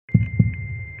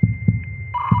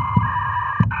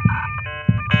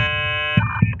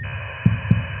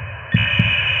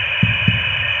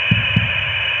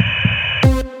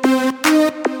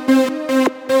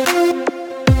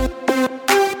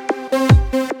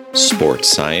sports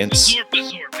science,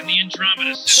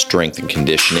 strength and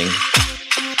conditioning,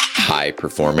 high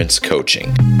performance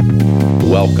coaching.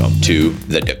 Welcome to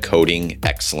the Decoding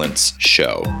Excellence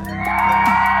Show.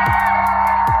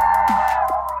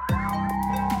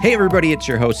 Hey everybody, it's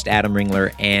your host Adam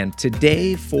Ringler, and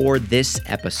today for this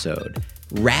episode,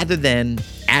 rather than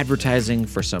advertising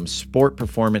for some sport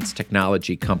performance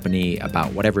technology company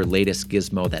about whatever latest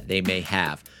gizmo that they may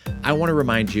have, I want to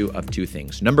remind you of two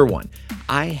things. Number one,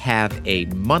 I have a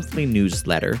monthly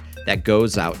newsletter that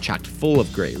goes out chocked full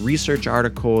of great research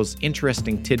articles,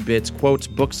 interesting tidbits, quotes,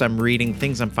 books I'm reading,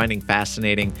 things I'm finding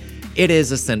fascinating. It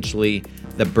is essentially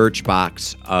the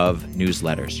Birchbox of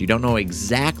newsletters. You don't know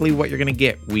exactly what you're going to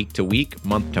get week to week,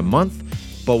 month to month,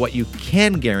 but what you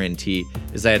can guarantee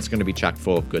is that it's going to be chock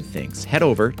full of good things. Head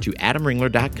over to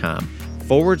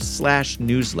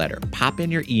adamringler.com/newsletter. Pop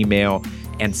in your email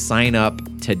and sign up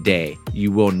today.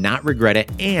 You will not regret it.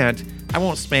 And I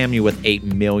won't spam you with 8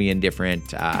 million different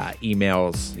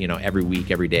emails, every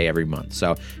week, every day, every month.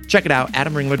 So check it out,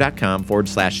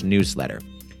 adamringler.com/newsletter.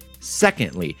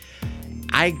 Secondly,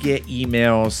 I get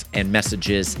emails and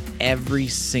messages every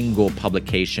single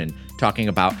publication talking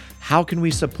about how can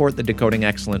we support the Decoding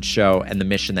Excellence Show and the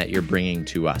mission that you're bringing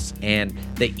to us. And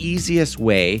the easiest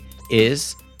way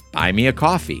is buy me a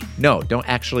coffee. No, don't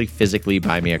actually physically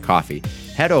buy me a coffee.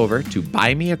 Head over to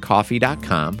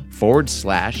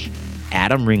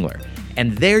buymeacoffee.com/Adam Ringler.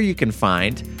 And there you can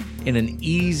find, in an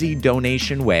easy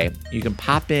donation way, you can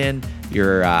pop in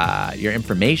your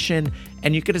information,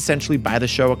 and you could essentially buy the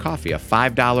show a coffee, a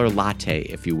 $5 latte,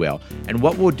 if you will. And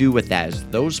what we'll do with that is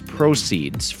those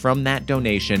proceeds from that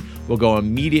donation will go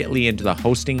immediately into the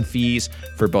hosting fees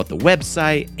for both the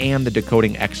website and the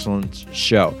Decoding Excellence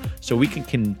Show. So we can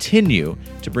continue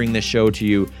to bring this show to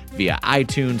you via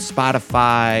iTunes,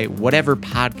 Spotify, whatever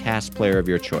podcast player of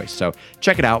your choice. So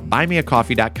check it out,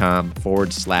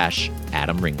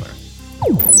 buymeacoffee.com/Adam Ringler.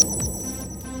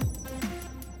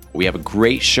 We have a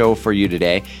great show for you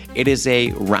today. It is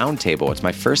a roundtable. It's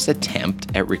my first attempt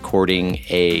at recording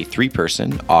a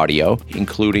 3-person audio,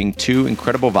 including 2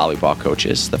 incredible volleyball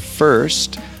coaches. The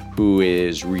first, who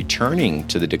is returning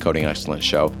to the Decoding Excellence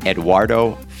Show,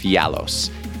 Eduardo Fialos.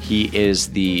 He is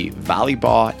the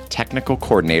volleyball technical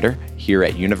coordinator here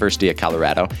at University of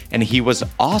Colorado, and he was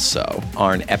also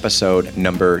on episode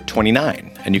number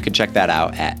 29. And you can check that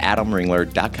out at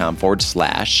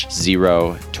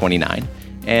adamringler.com/029.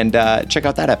 And check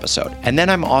out that episode. And then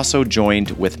I'm also joined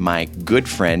with my good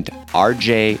friend,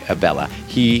 RJ Abella.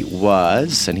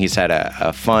 He's had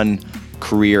a fun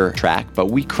career track,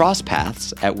 but we crossed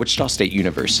paths at Wichita State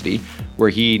University, where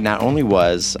he not only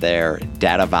was their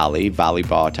Data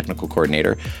volleyball technical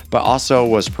coordinator, but also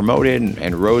was promoted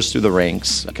and rose through the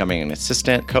ranks, becoming an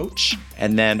assistant coach.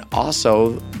 And then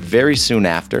also very soon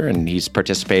after, and he's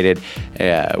participated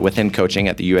within coaching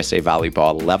at the USA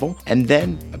Volleyball level, and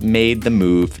then made the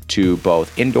move to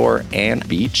both indoor and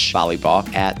beach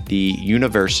volleyball at the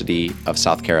University of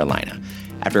South Carolina.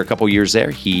 After a couple years there,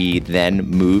 he then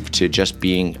moved to just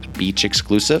being beach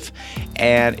exclusive.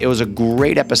 And it was a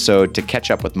great episode to catch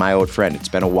up with my old friend. It's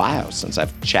been a while since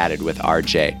I've chatted with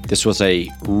RJ. This was a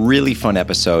really fun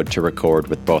episode to record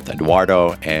with both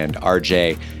Eduardo and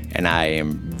RJ, and I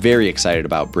am very excited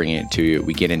about bringing it to you.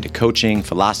 We get into coaching,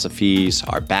 philosophies,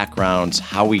 our backgrounds,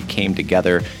 how we came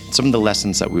together, some of the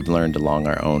lessons that we've learned along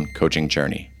our own coaching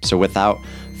journey. So without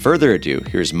further ado,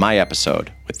 here's my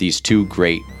episode with these 2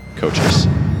 great coaches.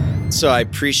 So I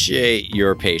appreciate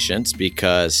your patience,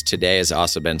 because today has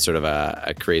also been sort of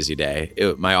a crazy day.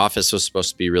 My office was supposed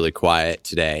to be really quiet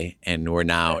today, and we're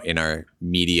now in our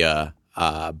media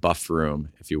buff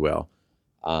room, if you will.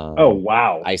 Oh,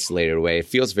 wow. Isolated away. It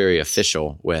feels very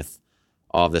official with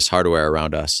all of this hardware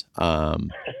around us.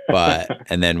 And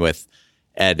then with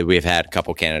Ed, we've had a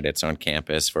couple candidates on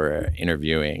campus for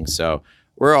interviewing. So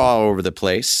we're all over the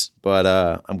place, but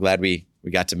I'm glad we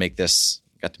got to make this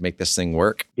thing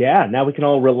work. Yeah, now we can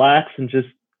all relax and just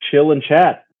chill and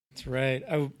chat. That's right.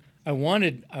 I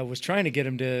was trying to get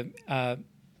him to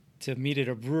meet at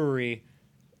a brewery,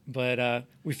 but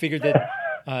we figured that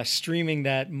streaming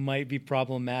that might be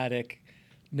problematic.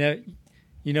 You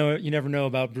never know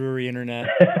about brewery internet.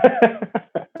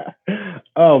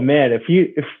 Oh man,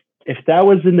 if that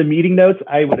was in the meeting notes,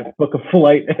 I would have booked a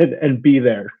flight and be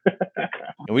there.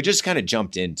 And we just kind of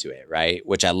jumped into it, right?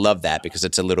 Which I love that, because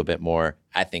it's a little bit more,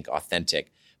 I think,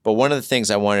 authentic. But one of the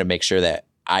things I wanted to make sure that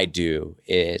I do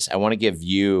is I want to give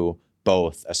you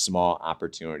both a small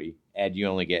opportunity. Ed, you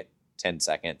only get 10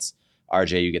 seconds.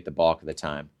 RJ, you get the bulk of the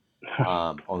time.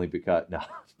 only because no.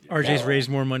 RJ's raised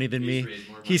more money than me.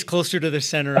 He's closer to the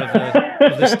center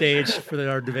of the stage for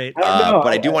our debate. But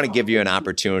I do want to give you an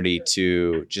opportunity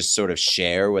to just sort of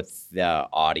share with the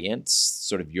audience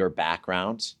sort of your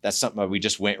background. That's something that we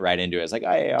just went right into. It's like,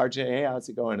 hey, RJ, hey, how's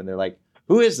it going? And they're like,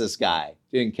 who is this guy?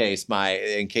 In case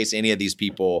any of these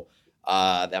people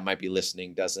that might be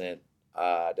listening doesn't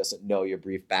know your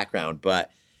brief background.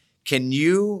 But can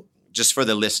you, just for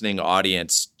the listening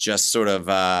audience, just sort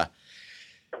of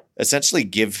essentially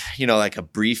give, like a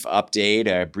brief update,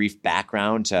 a brief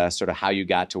background to sort of how you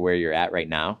got to where you're at right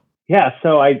now? Yeah.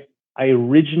 So I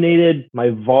originated my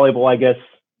volleyball, I guess,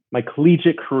 my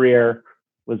collegiate career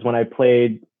was when I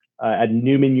played at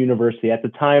Newman University. At the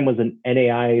time was an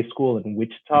NAIA school in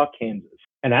Wichita, Kansas.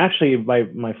 And actually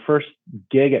my first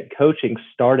gig at coaching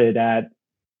started at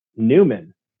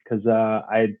Newman because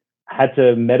I had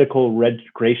to medical red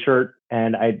gray shirt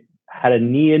and I had a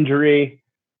knee injury.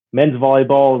 Men's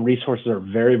volleyball resources are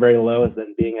very, very low, as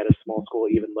then being at a small school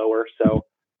even lower. So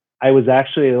I was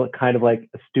actually kind of like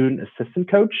a student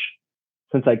assistant coach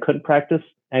since I couldn't practice.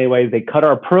 Anyway, they cut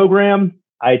our program.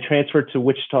 I transferred to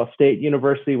Wichita State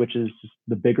University, which is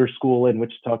the bigger school in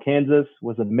Wichita, Kansas,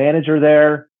 was a manager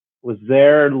there, was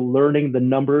there learning the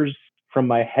numbers from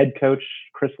my head coach,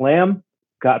 Chris Lamb,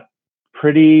 got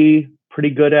pretty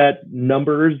good at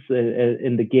numbers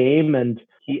in the game. And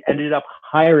he ended up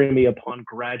hiring me upon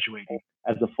graduating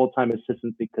as a full-time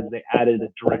assistant because they added a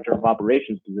director of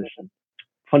operations position.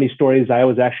 Funny story is I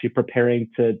was actually preparing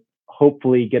to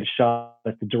hopefully get a shot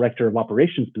at the director of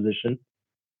operations position.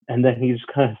 And then he just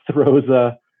kind of throws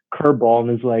a curveball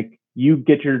and is like, you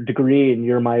get your degree and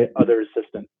you're my other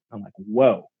assistant. I'm like,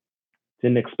 whoa,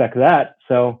 didn't expect that.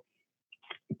 So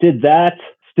did that,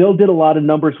 still did a lot of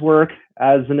numbers work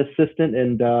as an assistant.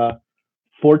 And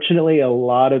fortunately, a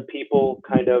lot of people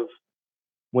kind of,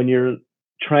 when you're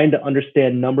trying to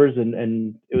understand numbers,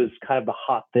 and it was kind of the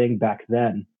hot thing back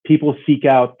then, people seek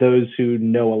out those who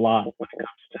know a lot when it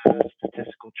comes to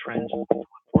statistical trends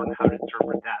and how to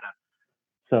interpret data.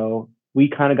 So we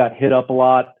kind of got hit up a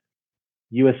lot.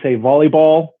 USA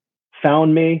Volleyball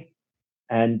found me,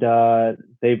 and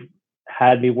they've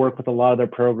had me work with a lot of their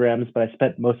programs, but I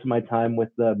spent most of my time with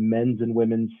the men's and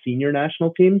women's senior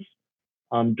national teams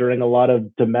during a lot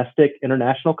of domestic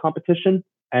international competition.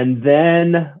 And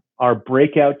then our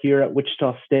breakout year at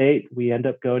Wichita State, we end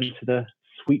up going to the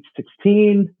Sweet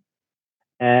 16.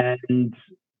 And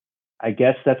I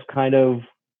guess that's kind of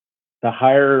the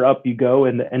higher up you go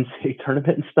in the NCAA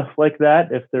tournament and stuff like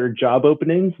that. If there are job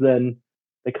openings, then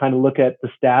they kind of look at the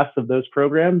staffs of those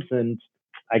programs. And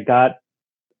I got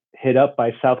hit up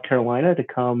by South Carolina to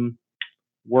come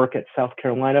work at South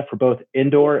Carolina for both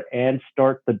indoor and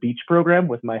start the beach program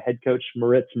with my head coach,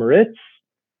 Moritz.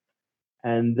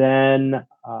 And then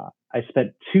I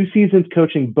spent 2 seasons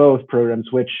coaching both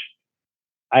programs, which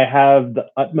I have the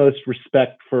utmost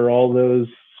respect for all those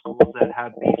schools that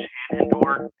have beach and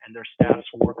indoor and their staffs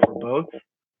work for both,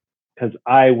 because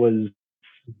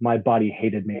my body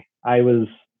hated me. I was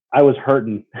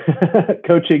hurting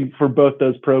coaching for both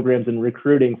those programs and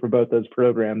recruiting for both those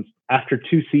programs. After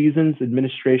 2 seasons,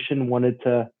 administration wanted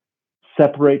to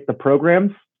separate the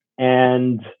programs,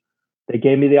 and they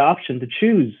gave me the option to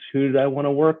choose who did I want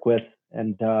to work with.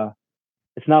 And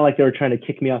it's not like they were trying to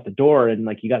kick me out the door and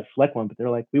like, you got to select one, but they're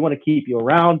like, we want to keep you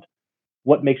around.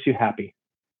 What makes you happy?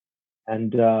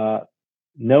 And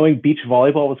knowing beach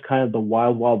volleyball was kind of the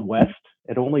wild, wild west.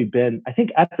 It only been, I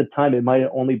think at the time, it might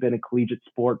have only been a collegiate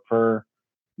sport for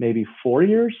maybe 4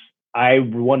 years. I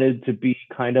wanted to be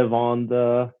kind of on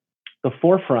the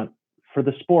forefront for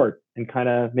the sport and kind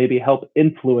of maybe help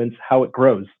influence how it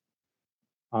grows.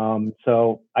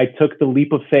 So I took the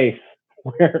leap of faith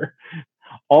where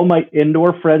all my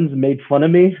indoor friends made fun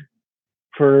of me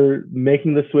for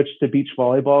making the switch to beach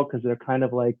volleyball, because they're kind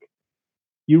of like,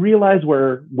 you realize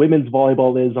where women's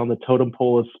volleyball is on the totem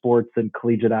pole of sports and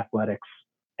collegiate athletics.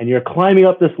 And you're climbing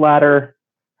up this ladder,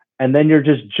 and then you're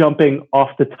just jumping off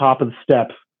the top of the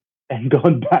step and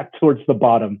going back towards the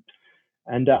bottom.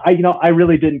 And I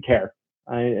really didn't care.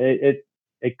 It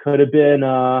could have been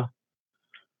a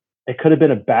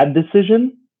bad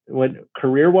decision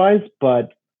career-wise,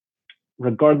 but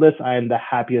regardless, I am the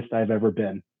happiest I've ever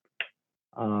been.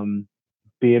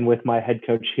 Being with my head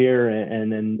coach here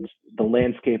and in the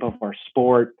landscape of our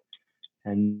sport.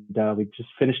 And we just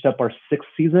finished up our 6th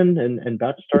season and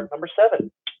about to start number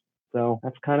 7. So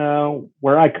that's kind of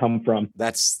where I come from.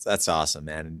 That's awesome,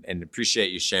 man. And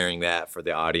appreciate you sharing that for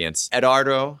the audience.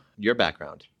 Eduardo, your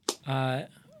background.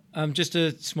 I'm just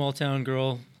a small town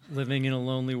girl living in a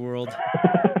lonely world.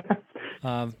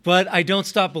 But I don't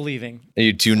stop believing.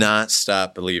 You do not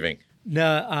stop believing.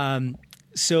 No,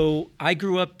 so I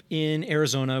grew up in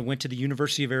Arizona, went to the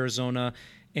University of Arizona,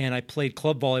 and I played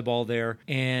club volleyball there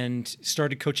and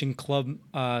started coaching club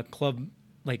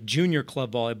like junior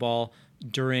club volleyball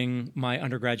during my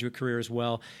undergraduate career as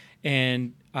well.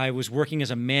 And I was working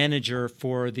as a manager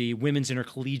for the women's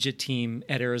intercollegiate team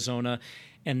at Arizona.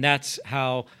 And that's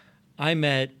how I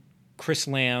met Chris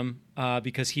Lamb,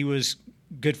 because he was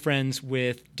good friends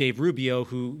with Dave Rubio,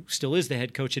 who still is the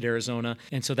head coach at Arizona.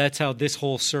 And so that's how this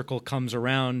whole circle comes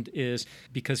around, is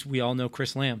because we all know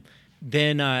Chris Lamb.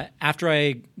 Then after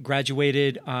I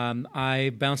graduated,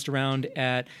 I bounced around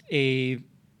at a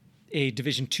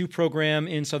Division II program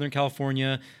in Southern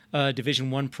California, a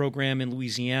Division I program in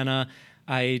Louisiana.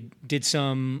 I did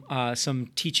some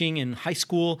teaching in high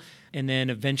school, and then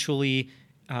eventually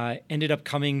ended up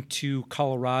coming to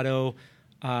Colorado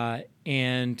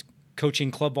and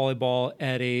coaching club volleyball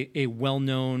at a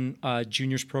well-known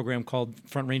juniors program called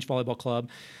Front Range Volleyball Club.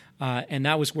 And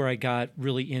that was where I got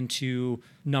really into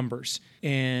numbers.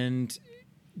 And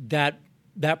that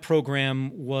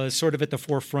program was sort of at the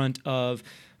forefront of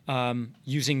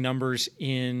using numbers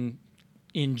in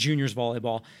juniors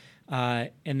volleyball.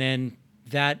 And then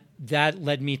that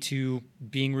led me to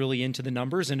being really into the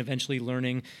numbers and eventually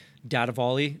learning data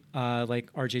volley,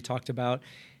 like RJ talked about.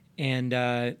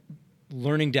 And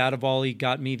learning data volley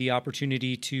got me the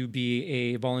opportunity to be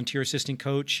a volunteer assistant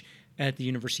coach at the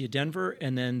University of Denver.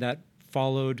 And then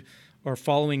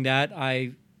following that,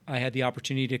 I had the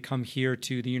opportunity to come here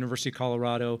to the University of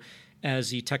Colorado as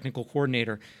the technical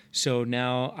coordinator. So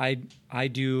now I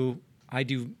do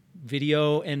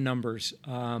video and numbers.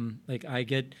 Like I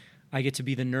get to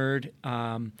be the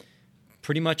nerd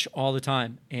pretty much all the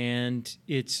time, and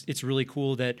it's really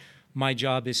cool that my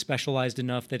job is specialized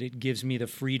enough that it gives me the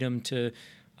freedom to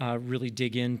really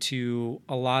dig into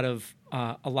a lot of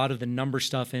the number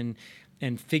stuff and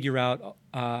figure out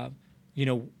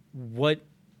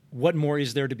what more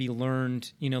is there to be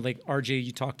learned. Like RJ,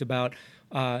 you talked about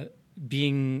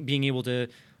being able to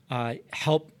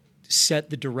help set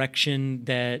the direction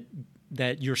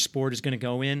that your sport is going to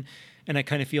go in. And I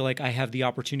kind of feel like I have the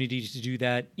opportunity to do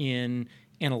that in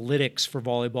analytics for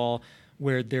volleyball,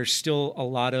 where there's still a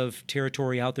lot of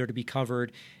territory out there to be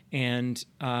covered. And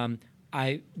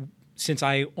since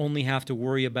I only have to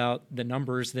worry about the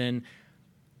numbers, then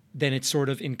it's sort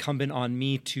of incumbent on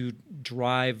me to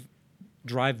drive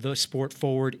the sport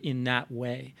forward in that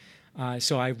way.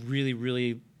 So I really,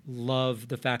 really love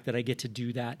the fact that I get to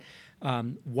do that,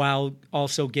 while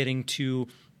also getting to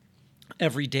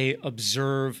every day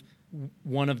observe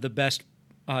one of the best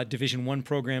Division I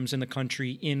programs in the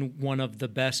country in one of the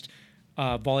best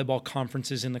volleyball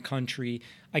conferences in the country.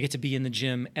 I get to be in the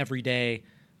gym every day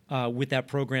with that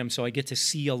program, so I get to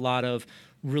see a lot of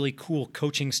really cool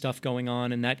coaching stuff going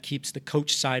on, and that keeps the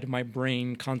coach side of my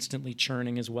brain constantly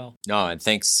churning as well. No, and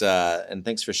thanks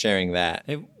for sharing that.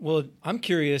 Well, I'm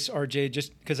curious, RJ,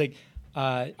 just because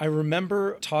I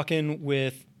remember talking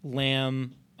with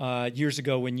Lamb years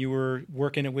ago when you were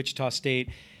working at Wichita State,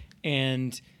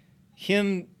 and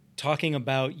him talking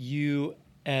about you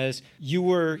as you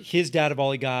were his data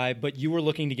volley guy, but you were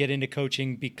looking to get into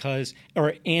coaching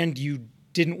and you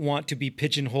didn't want to be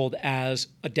pigeonholed as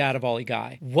a data volley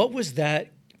guy. What was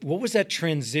that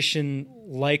transition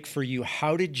like for you?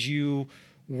 How did you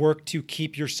work to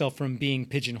keep yourself from being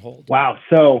pigeonholed? Wow.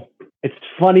 So it's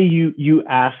funny you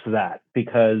asked that,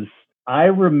 because I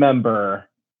remember,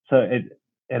 so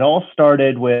it all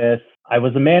started with, I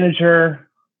was a manager.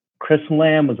 Chris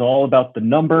Lamb was all about the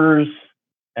numbers.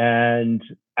 And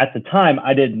at the time,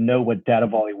 I didn't know what data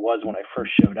volley was when I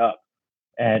first showed up.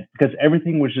 And because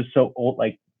everything was just so old,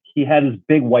 like he had his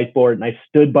big whiteboard and I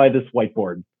stood by this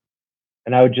whiteboard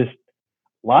and I would just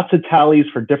lots of tallies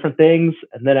for different things.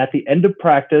 And then at the end of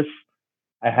practice,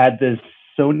 I had this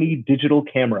Sony digital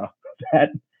camera that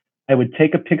I would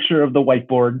take a picture of the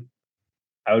whiteboard.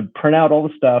 I would print out all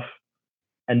the stuff,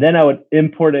 and then I would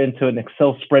import it into an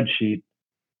Excel spreadsheet.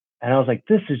 And I was like,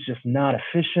 this is just not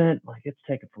efficient. Like, it's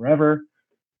taking forever.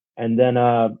 And then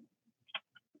the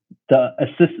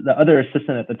other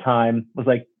assistant at the time was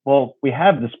like, well, we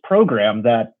have this program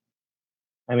that,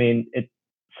 I mean, it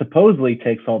supposedly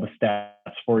takes all the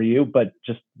stats for you, but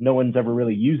just no one's ever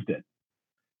really used it.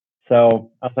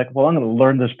 So I was like, well, I'm going to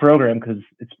learn this program, because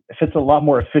if it's a lot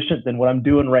more efficient than what I'm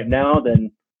doing right now,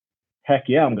 then heck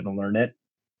yeah, I'm going to learn it.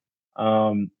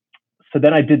 So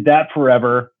then I did that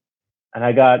forever. And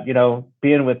I got,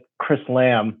 being with Chris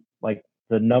Lamb, like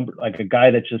a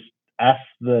guy that just asks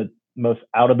the most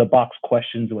out of the box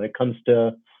questions when it comes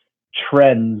to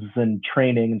trends and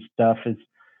training and stuff. It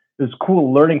was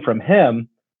cool learning from him.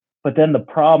 But then the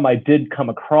problem I did come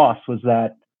across was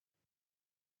that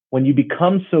when you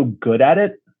become so good at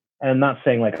it, and I'm not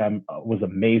saying like was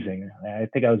amazing. I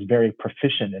think I was very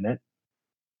proficient in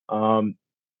it.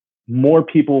 More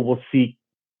people will seek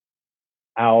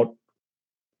out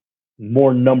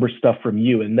more number stuff from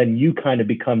you, and then you kind of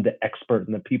become the expert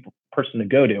and the person to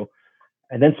go to.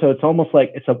 And then so it's almost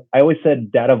like I always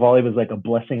said data volley was like a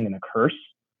blessing and a curse.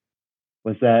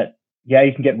 Was that, yeah,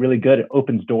 you can get really good, it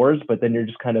opens doors, but then you're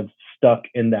just kind of stuck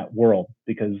in that world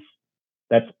because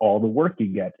that's all the work you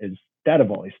get is data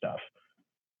volley stuff.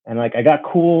 And like I got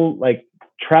cool, like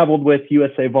traveled with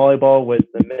USA Volleyball with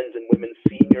the men's and women's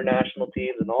senior national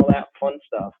teams and all that fun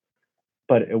stuff,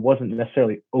 but it wasn't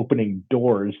necessarily opening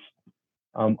doors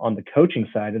on the coaching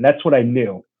side. And that's what I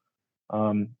knew.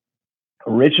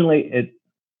 Originally,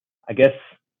 I guess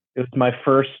it was my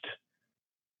first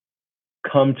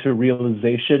come to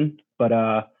realization, but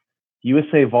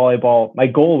USA Volleyball, my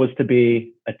goal was to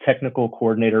be a technical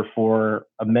coordinator for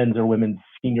a men's or women's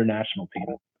senior national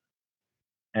team.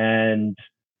 And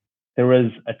there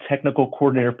was a technical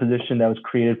coordinator position that was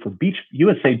created for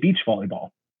USA Beach Volleyball.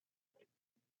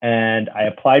 And I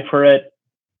applied for it.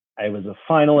 I was a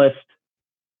finalist.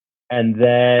 And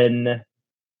then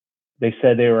they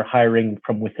said they were hiring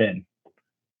from within.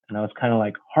 And I was kind of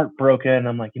like heartbroken.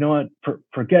 I'm like, you know what,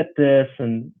 forget this.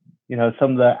 And, you know,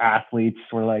 some of the athletes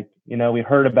were like, you know, we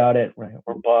heard about it. We're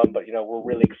bummed, but, you know, we're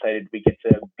really excited we get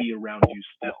to be around you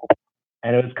still.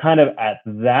 And it was kind of at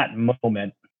that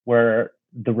moment where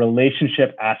the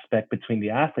relationship aspect between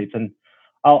the athletes, and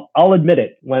I'll admit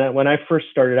it, when I first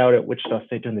started out at Wichita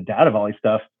State doing the data volley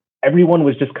stuff, everyone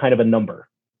was just kind of a number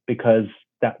because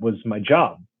that was my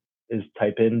job, is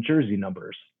type in jersey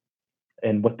numbers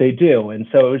and what they do. And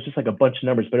so it was just like a bunch of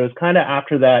numbers, but it was kind of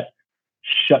after that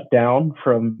shut down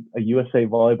from a USA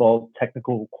Volleyball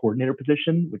technical coordinator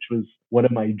position, which was one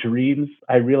of my dreams.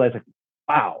 I realized like,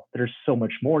 wow, there's so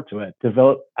much more to it.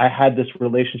 I had this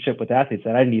relationship with athletes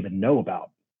that I didn't even know about,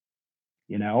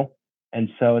 you know? And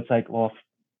so it's like, well,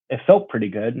 it felt pretty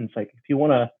good. And it's like, if you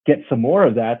want to get some more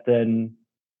of that, then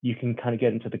you can kind of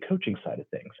get into the coaching side of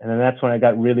things. And then that's when I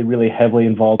got really, really heavily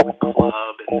involved with the club.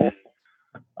 And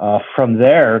then from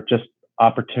there, just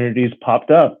opportunities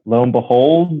popped up. Lo and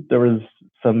behold, there was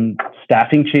some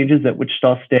staffing changes at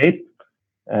Wichita State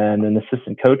and an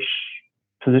assistant coach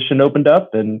position opened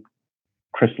up and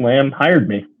Chris Lamb hired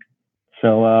me.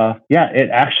 So yeah, it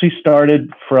actually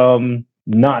started from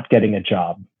not getting a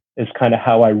job is kind of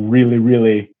how I really,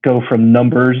 really go from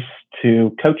numbers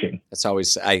to coaching. That's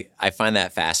always, I find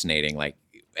that fascinating. Like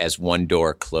as one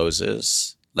door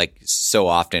closes, like so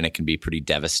often it can be pretty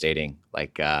devastating,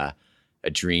 like a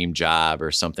dream job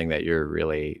or something that you're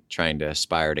really trying to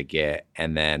aspire to get.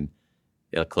 And then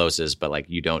it closes, but like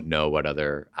you don't know what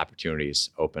other opportunities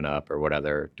open up or what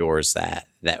other doors that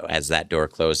as that door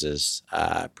closes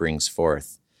brings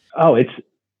forth. Oh, it's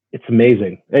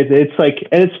amazing. It's like,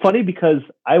 and it's funny because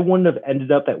I wouldn't have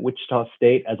ended up at Wichita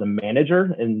State as a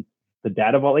manager and the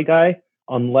data volley guy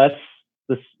unless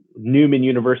this Newman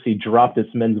University dropped its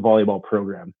men's volleyball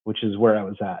program, which is where I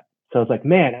was at. So I was like,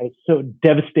 man, I was so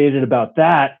devastated about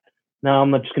that. Now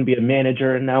I'm just going to be a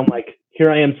manager. And now I'm like,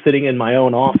 here I am sitting in my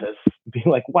own office being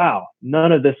like, wow,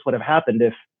 none of this would have happened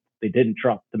if they didn't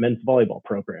drop the men's volleyball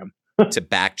program. To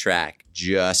backtrack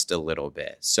just a little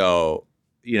bit. So,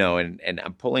 you know, and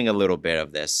I'm pulling a little bit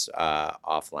of this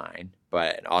offline,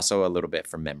 but also a little bit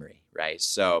from memory, right?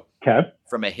 So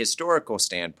From a historical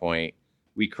standpoint,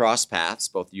 we cross paths,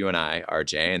 both you and I,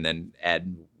 RJ, and then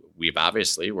Ed,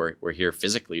 we're here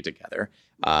physically together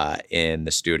in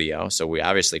the studio. So we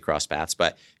obviously cross paths,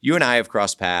 but you and I have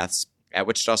crossed paths at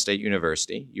Wichita State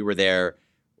University. You were there,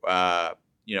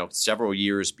 several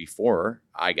years before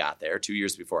I got there, 2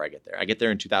 years before I get there. I get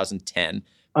there in 2010.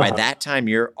 By that time,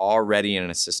 you're already an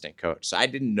assistant coach. So I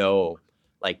didn't know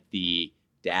like the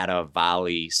data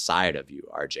volley side of you,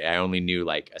 RJ. I only knew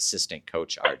like assistant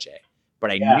coach RJ.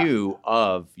 But I knew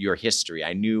of your history.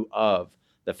 I knew of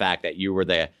the fact that you were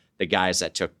the guys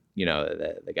that took, you know,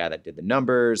 the guy that did the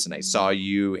numbers, and I saw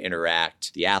you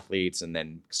interact the athletes and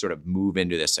then sort of move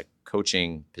into this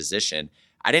coaching position.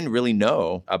 I didn't really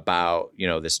know about, you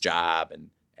know, this job and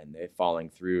it falling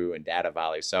through and data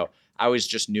volley. So I always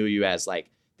just knew you as like,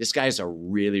 this guy's a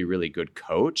really, really good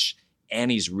coach,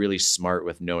 and he's really smart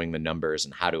with knowing the numbers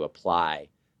and how to apply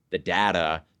the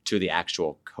data to the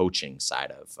actual coaching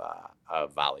side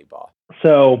of volleyball.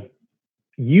 So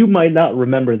you might not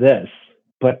remember this,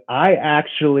 but I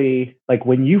actually, like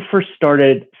when you first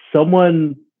started,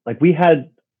 someone, like we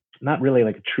had not really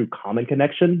like a true common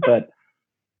connection, but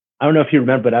I don't know if you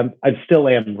remember, but I still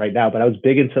am right now, but I was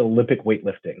big into Olympic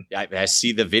weightlifting. Yeah, I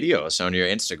see the videos on your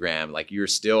Instagram, like you're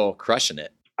still crushing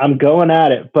it. I'm going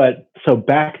at it. But so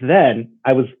back then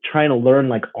I was trying to learn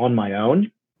like on my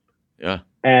own. Yeah.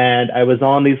 And I was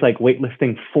on these like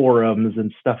weightlifting forums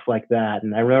and stuff like that.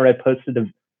 And I remember I posted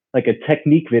a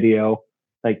technique video,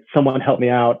 like someone helped me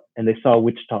out and they saw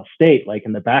Wichita State like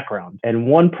in the background. And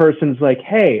one person's like,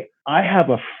 hey, I have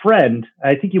a friend.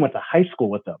 I think he went to high school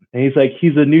with them. And he's like,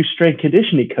 he's a new strength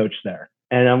conditioning coach there.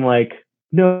 And I'm like,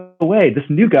 no way. This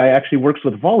new guy actually works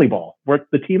with volleyball,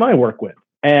 the team I work with.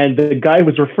 And the guy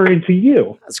was referring to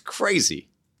you. That's crazy.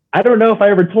 I don't know if I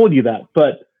ever told you that,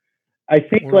 but I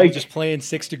think We're all like just playing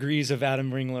 6 Degrees of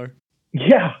Adam Ringler.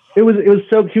 Yeah, it was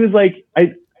so. He was like,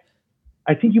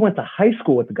 I think you went to high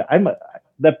school with the guy.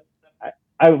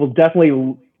 I will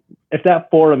definitely, if that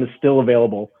forum is still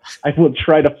available, I will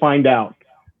try to find out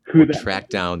who that. Track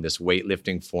down this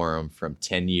weightlifting forum from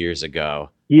 10 years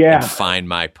ago. Yeah, and find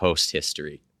my post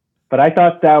history. But I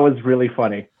thought that was really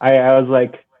funny. I was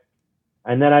like,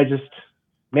 and then I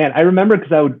remember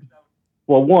because I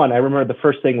remember the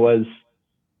first thing was,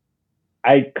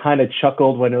 I kind of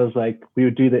chuckled when it was like we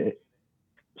would do the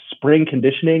spring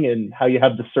conditioning and how you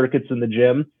have the circuits in the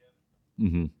gym.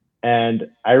 Mm-hmm. And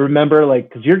I remember like,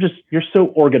 because you're so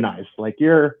organized. Like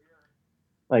you're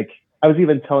like, I was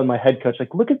even telling my head coach,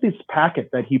 like, look at this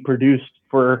packet that he produced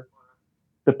for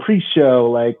the pre-show,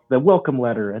 like the welcome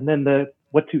letter and then the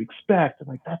what to expect. I'm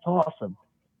like, that's awesome.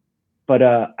 But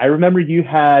I remember you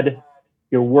had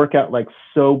your workout like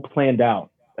so planned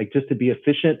out, like just to be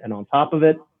efficient and on top of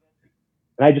it.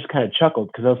 And I just kind of chuckled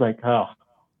because I was like, oh,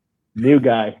 new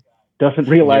guy doesn't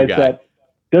realize that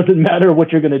doesn't matter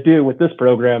what you're going to do with this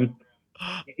program.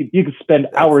 You can spend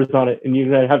hours on it and you're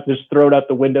going to have to just throw it out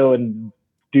the window and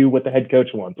do what the head coach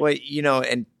wants. Well,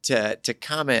 and to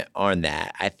comment on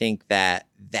that, I think that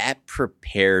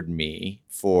prepared me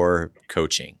for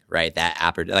coaching, right? That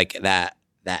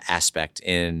aspect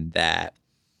in that.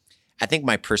 I think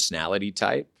my personality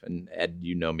type, and Ed,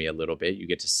 you know me a little bit, you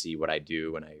get to see what I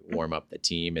do when I warm up the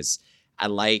team, is I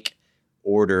like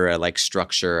order, I like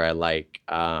structure, I like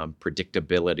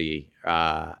predictability.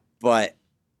 But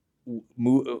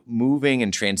moving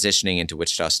and transitioning into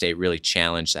Wichita State really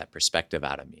challenged that perspective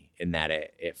out of me in that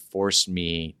it forced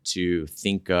me to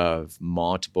think of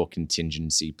multiple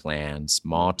contingency plans,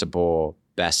 multiple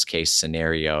best case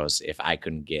scenarios if I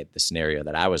couldn't get the scenario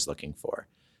that I was looking for.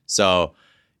 So,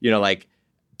 like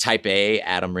type A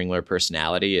Adam Ringler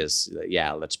personality is,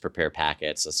 let's prepare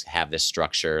packets. Let's have this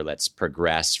structure. Let's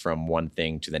progress from one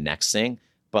thing to the next thing.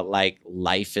 But like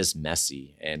life is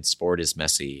messy and sport is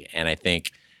messy. And I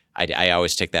think I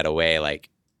always take that away, like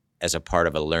as a part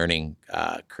of a learning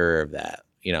curve that,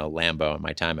 Lambeau and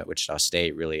my time at Wichita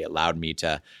State really allowed me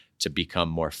to become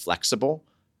more flexible.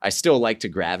 I still like to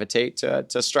gravitate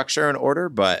to structure and order,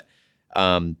 but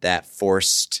that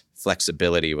forced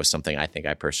flexibility was something I think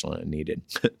I personally needed.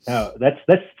 Oh, that's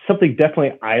something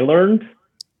definitely I learned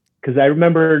because I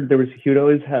remember he would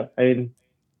always have,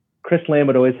 Chris Lamb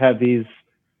would always have these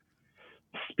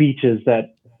speeches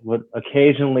that would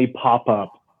occasionally pop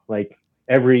up like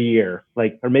every year,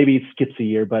 like, or maybe it skips a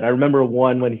year, but I remember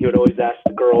one when he would always ask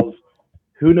the girls,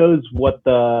 who knows what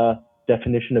the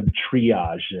definition of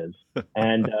triage is?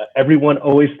 And everyone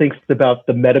always thinks about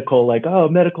the medical, like, oh,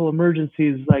 medical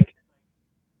emergencies, like,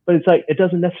 but it's like, it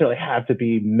doesn't necessarily have to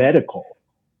be medical.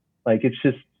 Like, it's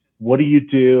just, what do you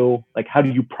do? Like, how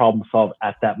do you problem solve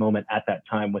at that moment, at that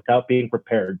time, without being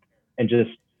prepared and just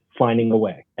finding a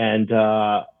way? And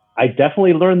I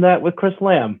definitely learned that with Chris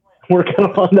Lamb, working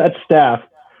on that staff.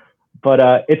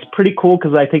 But it's pretty cool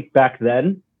because I think back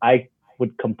then I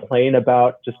would complain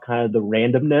about just kind of the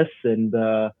randomness and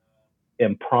the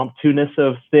impromptu-ness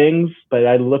of things. But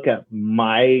I look at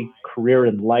my career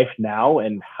in life now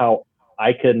and how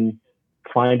I can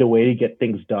find a way to get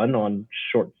things done on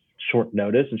short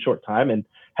notice and short time. And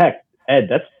heck, Ed,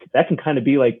 that can kind of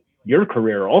be like your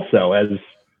career also, as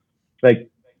like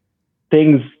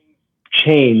things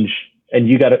change and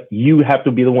you have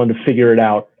to be the one to figure it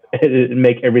out and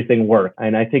make everything work.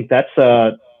 And I think that's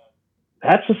a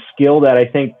skill that I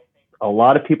think a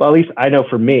lot of people, at least I know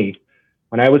for me,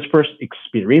 when I was first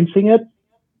experiencing it,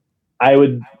 I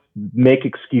would make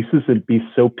excuses and be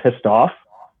so pissed off.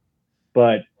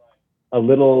 But a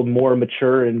little more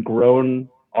mature and grown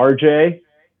RJ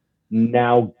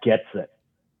now gets it,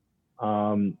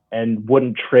 and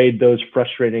wouldn't trade those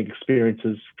frustrating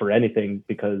experiences for anything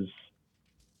because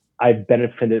I've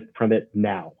benefited from it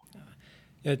now.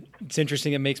 It's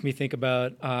interesting. It makes me think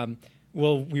about,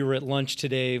 we were at lunch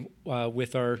today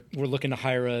we're looking to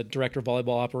hire a director of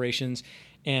volleyball operations,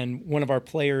 and one of our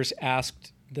players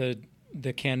asked the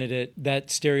candidate that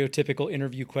stereotypical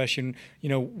interview question,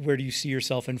 where do you see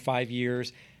yourself in 5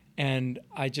 years? And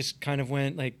I just kind of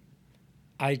went like,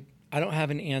 I don't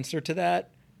have an answer to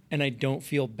that, and I don't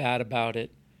feel bad about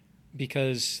it,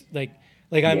 because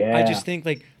I just think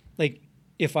like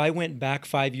if I went back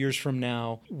 5 years from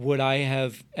now, would I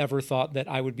have ever thought that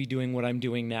I would be doing what I'm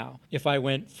doing now? If I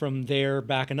went from there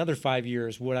back another 5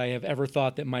 years, would I have ever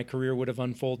thought that my career would have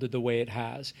unfolded the way it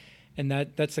has? And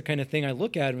that's the kind of thing I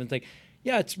look at, and it's like,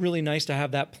 yeah, it's really nice to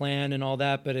have that plan and all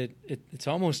that, but it's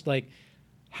almost like,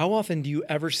 how often do you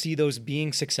ever see those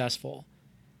being successful?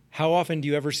 How often do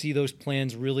you ever see those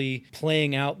plans really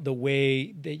playing out the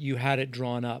way that you had it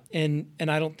drawn up? And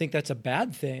I don't think that's a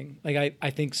bad thing. Like I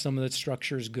think some of the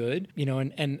structure is good, you know,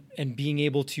 and being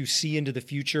able to see into the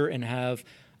future and have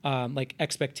like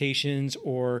expectations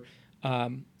or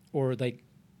like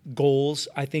goals.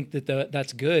 I think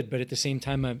that's good. But at the same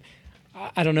time,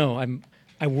 I don't know.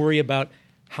 I worry about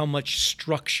how much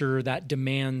structure that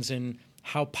demands, and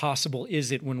how possible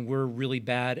is it when we're really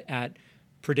bad at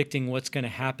predicting what's going to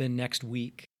happen next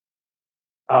week.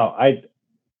 Oh,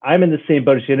 I'm in the same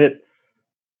boat as you.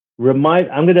 I'm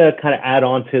going to kind of add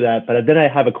on to that, but then I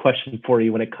have a question for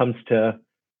you when it comes to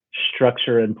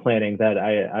structure and planning that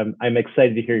I'm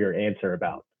excited to hear your answer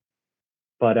about.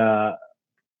 But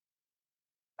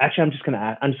actually, I'm just going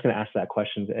to ask that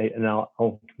question, and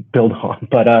I'll build on.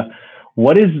 But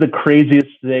what is the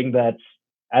craziest thing that's,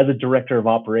 as a director of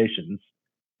operations,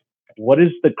 what is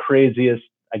the craziest,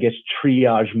 I guess,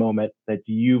 triage moment that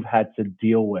you've had to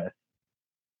deal with?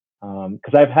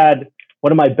 Because I've had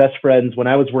one of my best friends, when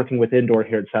I was working with Indoor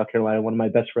here in South Carolina, one of my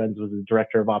best friends was the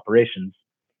director of operations.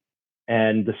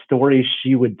 And the stories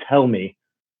she would tell me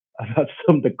about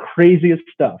some of the craziest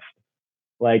stuff.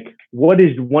 Like, what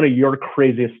is one of your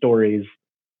craziest stories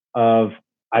of,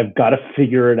 I've got to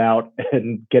figure it out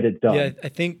and get it done? Yeah, I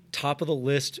think top of the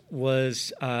list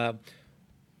was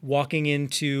walking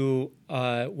into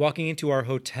our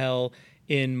hotel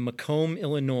in Macomb,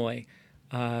 Illinois.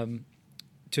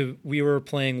 We were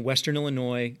playing Western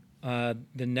Illinois the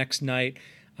next night.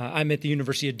 I'm at the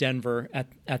University of Denver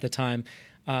at the time.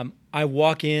 I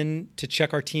walk in to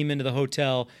check our team into the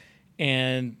hotel,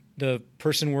 and the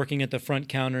person working at the front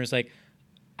counter is like,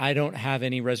 "I don't have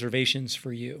any reservations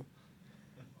for you."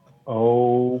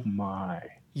 Oh my!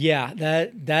 Yeah,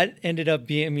 that ended up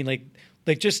being, I mean,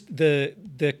 like just the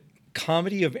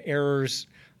comedy of errors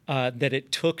that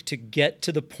it took to get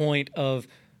to the point of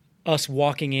us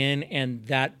walking in and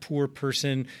that poor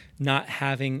person not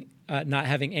having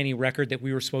any record that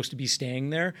we were supposed to be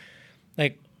staying there.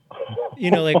 Like,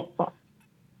 you know, like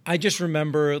I just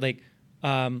remember like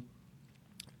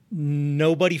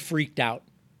nobody freaked out.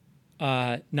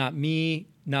 Not me,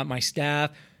 not my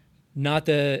staff, not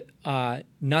the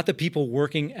people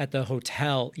working at the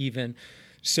hotel even.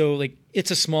 So like, it's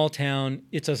a small town.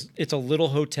 It's a little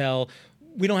hotel.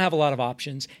 We don't have a lot of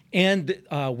options. And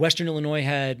Western Illinois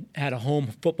had a home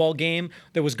football game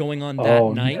that was going on that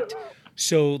night.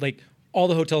 So like, all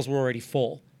the hotels were already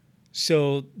full.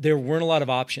 So there weren't a lot of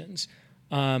options.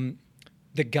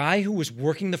 The guy who was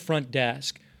working the front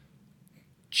desk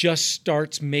just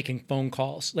starts making phone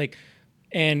calls.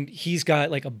 And he's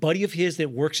got like a buddy of his that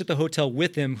works at the hotel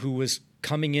with him who was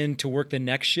coming in to work the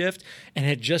next shift and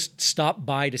had just stopped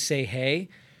by to say hey.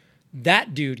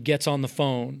 That dude gets on the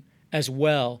phone as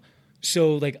well.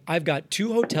 So like, I've got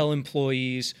two hotel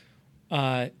employees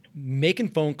making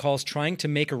phone calls, trying to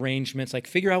make arrangements, like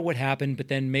figure out what happened, but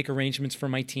then make arrangements for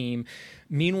my team.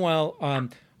 Meanwhile,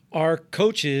 our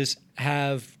coaches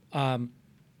have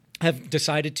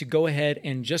decided to go ahead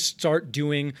and just start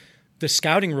doing the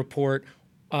scouting report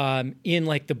in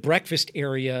like the breakfast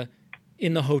area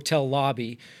in the hotel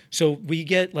lobby. So we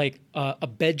get like a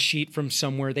bed sheet from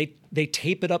somewhere. They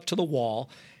tape it up to the wall,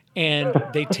 and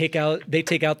they take out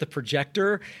the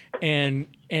projector and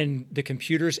the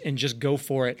computers and just go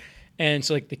for it. And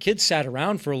so like, the kids sat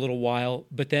around for a little while,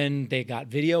 but then they got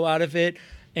video out of it.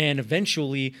 And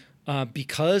eventually,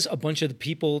 because a bunch of the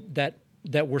people that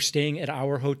were staying at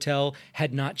our hotel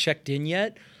had not checked in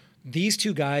yet, these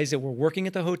two guys that were working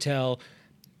at the hotel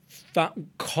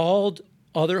called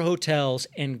other hotels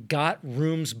and got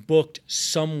rooms booked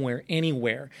somewhere,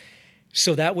 anywhere.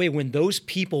 So that way, when those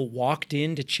people walked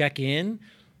in to check in,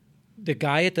 the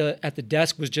guy at the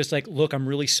desk was just like, "Look, I'm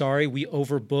really sorry, we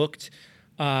overbooked,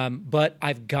 but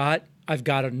I've got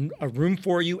a room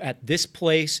for you at this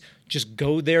place. Just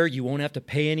go there. You won't have to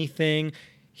pay anything.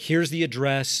 Here's the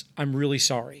address. I'm really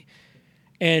sorry."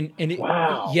 And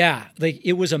wow. Yeah, like,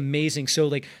 it was amazing. So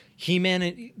like,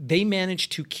 they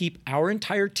managed to keep our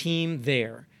entire team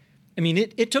there. I mean,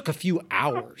 it took a few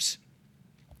hours,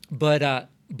 but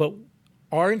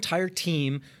our entire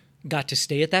team got to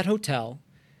stay at that hotel,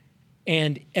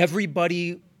 and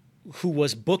everybody who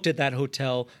was booked at that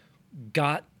hotel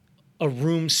got a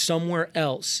room somewhere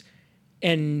else,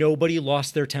 and nobody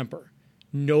lost their temper.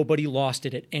 Nobody lost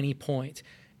it at any point.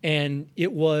 And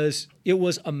it was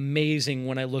amazing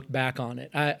when I looked back on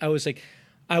it. I was like,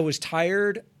 I was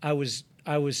tired. I was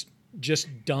just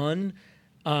done.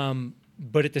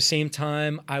 But at the same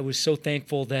time, I was so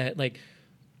thankful that like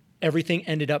everything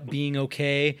ended up being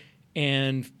okay.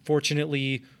 And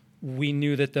fortunately, we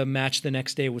knew that the match the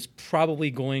next day was probably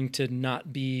going to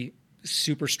not be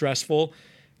super stressful,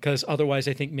 because otherwise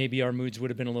I think maybe our moods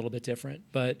would have been a little bit different.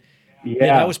 But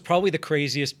yeah, that was probably the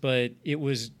craziest, but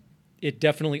it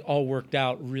definitely all worked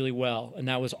out really well. And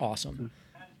that was awesome.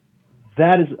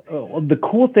 That is the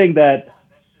cool thing that,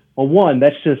 well, one,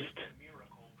 that's just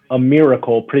a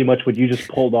miracle, pretty much what you just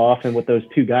pulled off and what those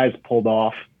two guys pulled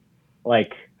off.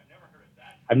 Like,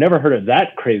 I've never heard of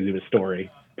that crazy of a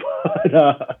story.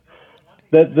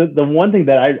 But the one thing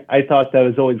that I thought that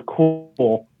was always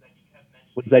cool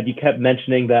was that you kept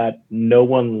mentioning that no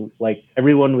one, like,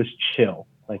 everyone was chill.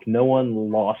 Like, no one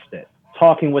lost it.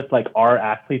 Talking with, like, our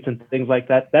athletes and things like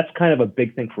that, that's kind of a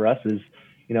big thing for us is,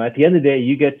 you know, at the end of the day,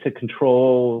 you get to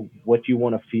control what you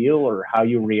want to feel or how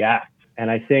you react. And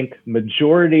I think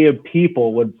majority of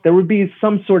people there would be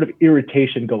some sort of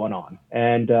irritation going on.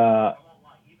 And I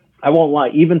won't lie,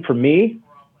 even for me,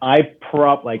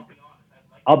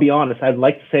 I'll be honest, I'd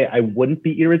like to say I wouldn't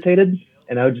be irritated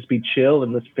and I would just be chill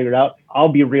and let's figure it out. I'll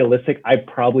be realistic. I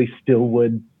probably still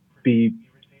would be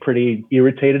pretty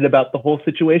irritated about the whole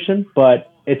situation,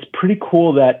 but it's pretty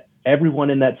cool that everyone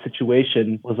in that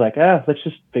situation was like, let's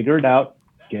just figure it out,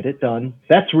 get it done.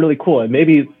 That's really cool. And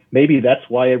maybe that's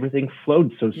why everything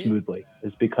flowed so smoothly,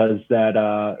 is because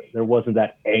that there wasn't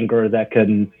that anger that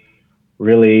can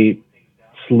really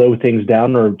slow things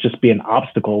down or just be an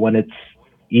obstacle when it's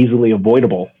easily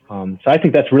avoidable. So I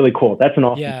think that's really cool. That's an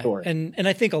awesome story. And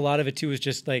I think a lot of it too is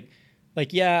just like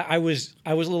I was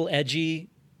a little edgy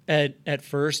at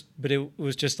first, but it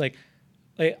was just like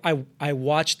I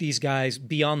watched these guys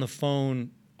be on the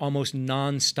phone almost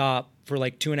nonstop for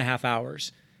like 2.5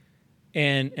 hours.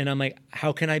 And I'm like,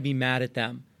 how can I be mad at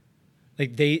them?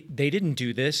 Like they didn't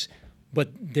do this, but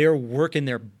they're working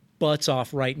their butts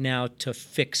off right now to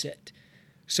fix it.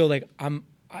 So like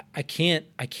I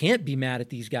can't be mad at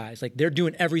these guys. Like they're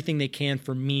doing everything they can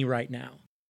for me right now.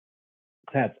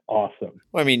 That's awesome.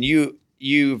 Well, I mean,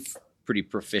 you've pretty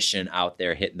proficient out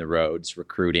there hitting the roads,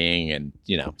 recruiting and,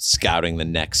 you know, scouting the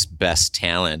next best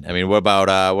talent. I mean, what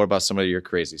about some of your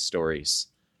crazy stories?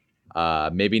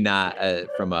 Maybe not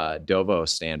from a Dovo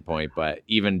standpoint, but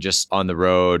even just on the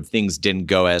road, things didn't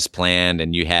go as planned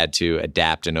and you had to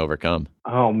adapt and overcome.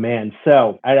 Oh man.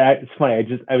 So it's funny.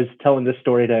 I was telling this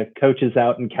story to coaches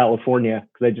out in California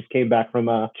because I just came back from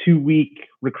a 2-week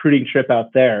recruiting trip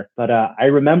out there. But I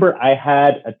remember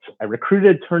I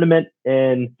recruited a tournament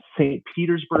in St.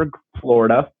 Petersburg,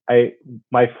 Florida. I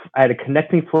had a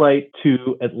connecting flight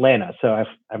to Atlanta. So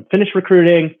I'm finished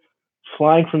recruiting,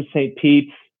 flying from St.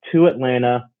 Pete's to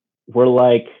Atlanta. We're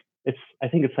like, I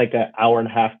think it's like an hour and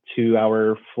a half,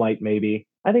 2-hour flight, maybe.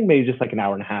 I think maybe just like an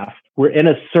hour and a half. We're in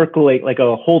a like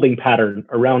a holding pattern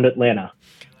around Atlanta.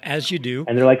 As you do.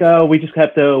 And they're like, oh, we just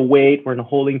have to wait. We're in a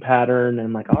holding pattern. And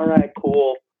I'm like, all right,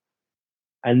 cool.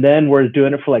 And then we're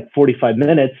doing it for like 45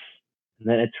 minutes. And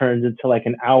then it turns into like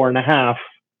an hour and a half.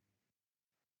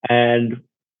 And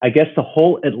I guess the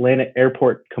whole Atlanta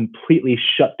airport completely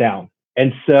shut down.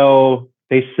 And so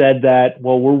they said that,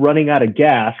 well, we're running out of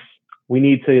gas. We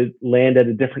need to land at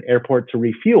a different airport to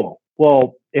refuel.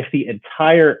 Well, if the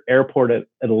entire airport at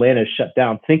Atlanta is shut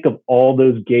down, think of all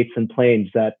those gates and planes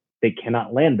that they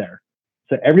cannot land there.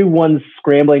 So everyone's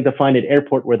scrambling to find an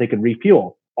airport where they could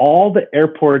refuel. All the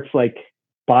airports like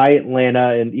by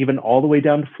Atlanta and even all the way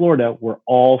down to Florida were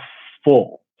all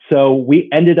full. So we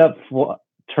ended up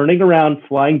turning around,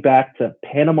 flying back to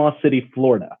Panama City,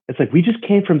 Florida. It's like we just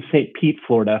came from St. Pete,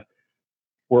 Florida.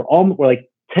 We're like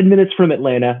 10 minutes from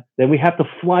Atlanta. Then we have to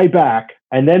fly back.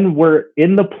 And then we're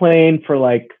in the plane for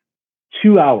like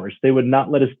 2 hours. They would not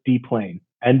let us deplane.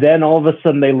 And then all of a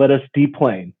sudden they let us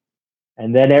deplane.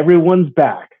 And then everyone's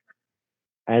back.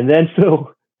 And then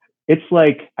so it's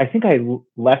like, I think I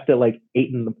left at like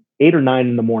 8 or 9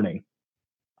 in the morning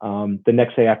the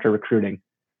next day after recruiting.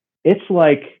 It's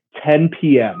like 10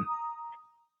 p.m.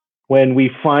 when we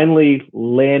finally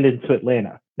land into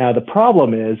Atlanta. Now, the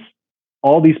problem is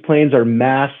all these planes are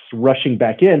mass rushing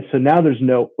back in. So now there's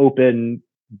no open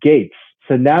gates.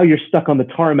 So now you're stuck on the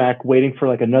tarmac waiting for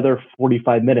like another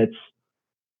 45 minutes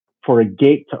for a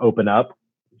gate to open up.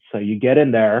 So you get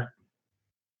in there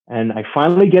and I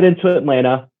finally get into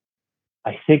Atlanta.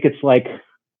 I think it's like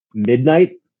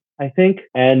midnight, I think.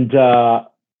 And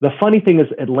the funny thing is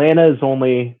Atlanta is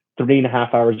only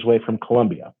 3.5 hours away from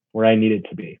Columbia, where I needed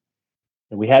to be.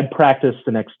 And we had practice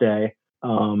the next day.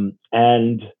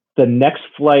 And the next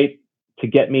flight to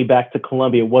get me back to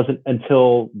Columbia wasn't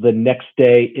until the next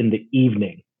day in the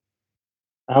evening.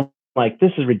 I'm like,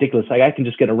 this is ridiculous. Like, I can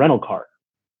just get a rental car.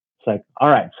 It's like, all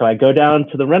right. So I go down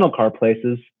to the rental car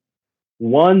places.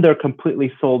 One, they're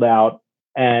completely sold out,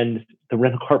 and the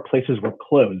rental car places were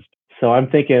closed. So I'm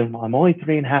thinking, well, I'm only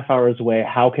 3.5 hours away.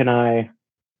 How can I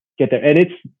get there? And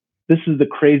this is the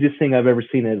craziest thing I've ever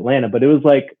seen in Atlanta, but it was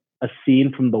like a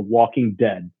scene from The Walking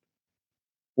Dead,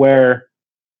 where,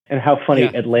 and how funny,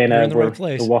 Atlanta, where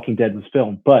The Walking Dead was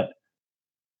filmed. But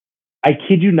I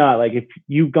kid you not, like, if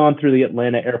you've gone through the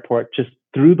Atlanta airport, just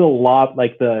through the lot,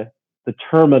 like the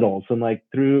terminals and like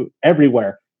through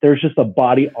everywhere, there's just a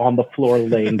body on the floor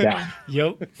laying down.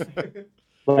 Yep.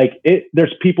 Like,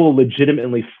 there's people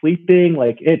legitimately sleeping.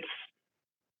 Like,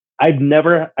 I've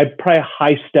probably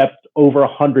high stepped over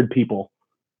 100 people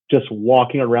just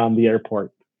walking around the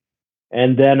airport.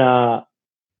 And then I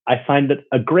signed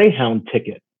a Greyhound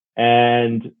ticket,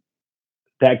 and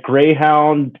that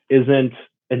Greyhound isn't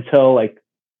until like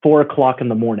 4:00 in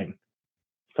the morning.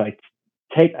 So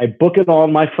I book it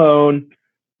on my phone,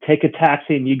 take a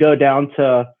taxi, and you go down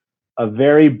to a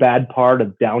very bad part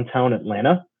of downtown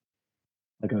Atlanta,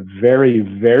 like a very,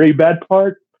 very bad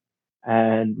part.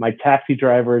 And my taxi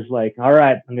driver is like, all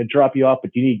right, I'm going to drop you off,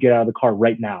 but you need to get out of the car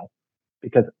right now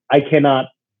because I cannot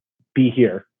be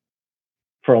here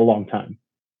for a long time.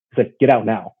 He's like, get out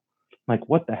now. I'm like,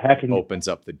 what the heck? And opens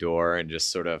up the door and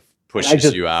just sort of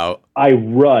pushes you out. I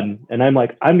run, and I'm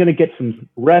like, I'm going to get some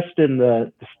rest in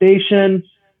the station.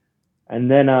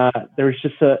 And then there was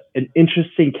just an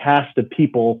interesting cast of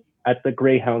people at the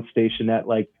Greyhound station at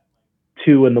like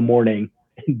 2 a.m.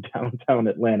 in downtown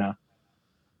Atlanta.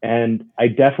 And I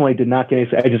definitely did not get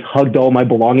any. I just hugged all my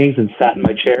belongings and sat in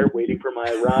my chair waiting for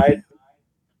my ride.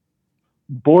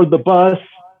 Board the bus.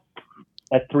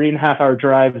 That 3.5 hour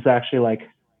drive is actually like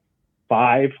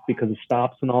 5 because of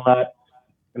stops and all that.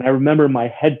 And I remember my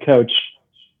head coach,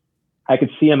 I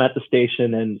could see him at the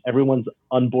station and everyone's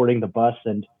unboarding the bus,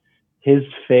 and his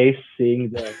face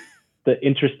seeing the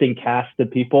interesting cast of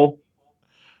people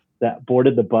that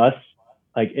boarded the bus.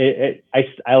 Like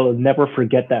I'll never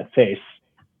forget that face.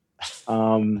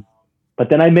 But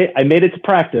then I made it to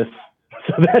practice.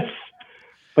 So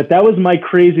but that was my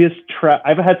craziest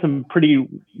I've had some pretty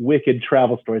wicked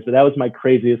travel stories, but that was my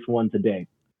craziest one to date.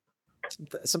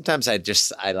 Sometimes I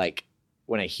like,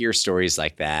 when I hear stories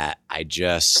like that, I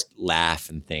just laugh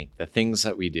and think the things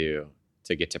that we do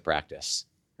to get to practice,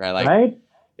 right? Like, right?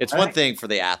 It's one thing for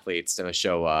the athletes to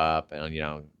show up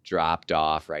and, dropped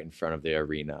off right in front of the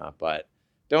arena, but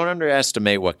don't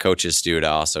underestimate what coaches do to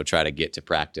also try to get to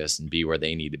practice and be where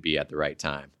they need to be at the right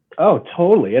time. Oh,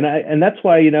 totally. And that's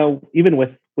why, even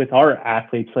with our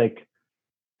athletes, like,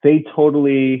 they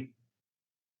totally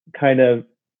kind of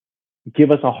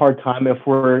give us a hard time if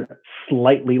we're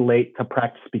slightly late to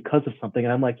practice because of something.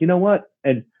 And I'm like, you know what?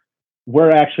 And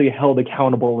we're actually held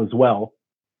accountable as well.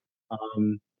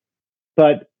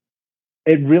 But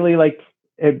it really,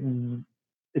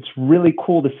 it's really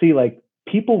cool to see, like,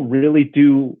 people really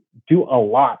do a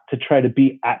lot to try to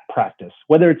be at practice,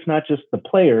 whether it's not just the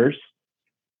players,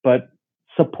 but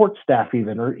support staff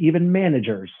or even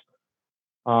managers.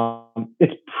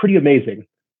 It's pretty amazing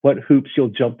what hoops you'll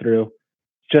jump through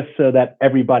just so that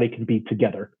everybody can be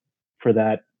together for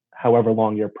that, however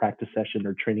long your practice session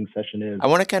or training session is. I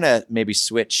want to kind of maybe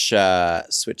switch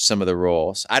some of the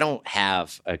roles. I don't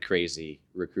have a crazy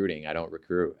recruiting. I don't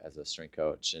recruit as a strength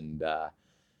coach and,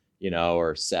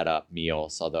 or set up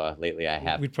meals, although lately I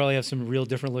have. We'd probably have some real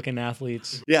different looking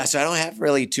athletes. Yeah, so I don't have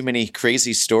really too many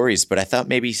crazy stories, but I thought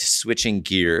maybe switching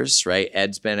gears, right?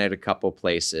 Ed's been at a couple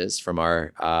places from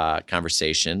our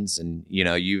conversations, and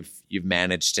you've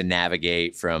managed to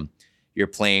navigate from your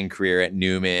playing career at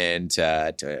Newman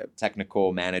to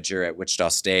technical manager at Wichita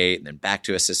State, and then back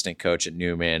to assistant coach at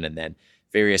Newman, and then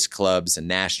various clubs and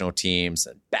national teams,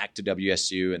 and back to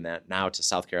WSU, and then now to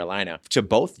South Carolina. To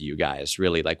both of you guys,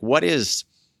 really, like, what is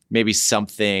maybe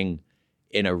something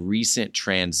in a recent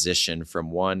transition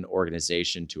from one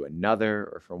organization to another,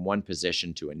 or from one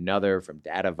position to another, from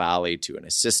data volley to an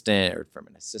assistant, or from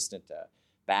an assistant to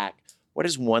back? What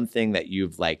is one thing that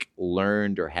you've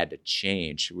learned or had to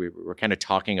change? We're kind of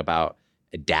talking about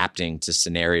adapting to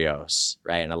scenarios,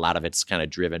 right? And a lot of it's kind of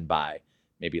driven by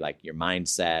maybe your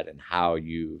mindset and how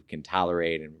you can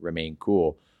tolerate and remain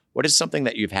cool. What is something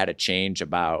that you've had to change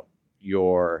about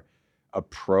your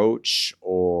approach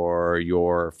or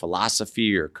your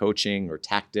philosophy or coaching or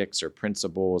tactics or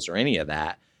principles or any of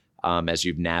that as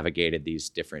you've navigated these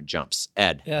different jumps.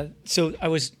 Ed. Yeah. So I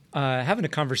was having a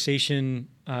conversation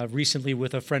recently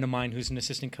with a friend of mine who's an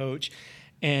assistant coach,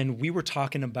 and we were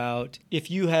talking about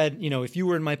if you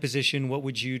were in my position, what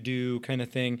would you do, kind of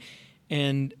thing.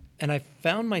 And I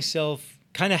found myself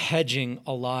kind of hedging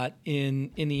a lot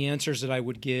in the answers that I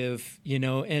would give,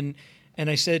 and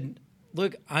I said,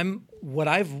 look, what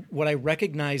I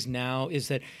recognize now is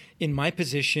that in my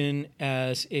position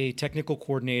as a technical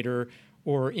coordinator,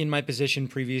 or in my position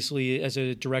previously as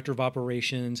a director of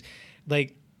operations,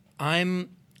 like I'm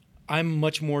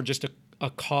much more just a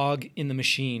cog in the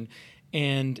machine,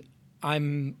 and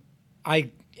I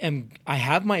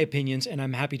have my opinions, and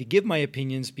I'm happy to give my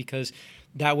opinions, because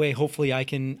that way hopefully I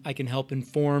can help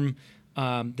inform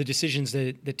the decisions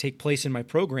that take place in my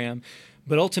program.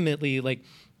 But ultimately, like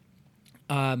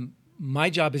my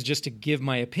job is just to give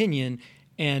my opinion,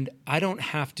 and I don't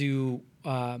have to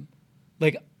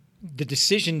the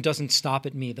decision doesn't stop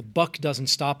at me. The buck doesn't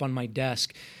stop on my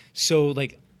desk. So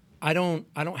like I don't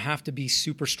have to be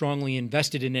super strongly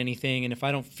invested in anything. And if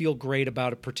I don't feel great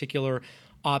about a particular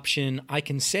option, I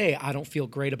can say I don't feel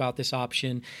great about this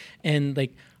option. And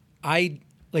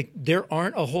there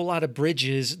aren't a whole lot of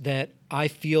bridges that I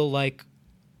feel like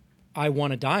I want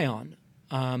to die on.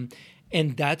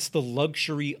 And that's the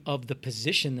luxury of the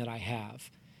position that I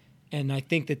have. And I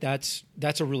think that's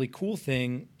a really cool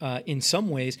thing in some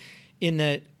ways, in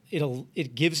that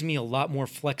it gives me a lot more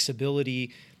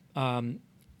flexibility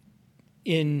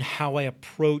in how I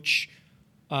approach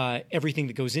everything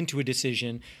that goes into a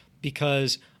decision,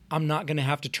 because I'm not going to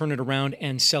have to turn it around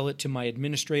and sell it to my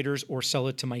administrators or sell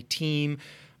it to my team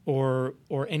or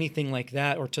anything like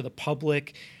that, or to the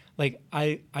public. Like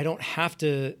I don't have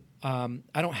to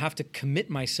commit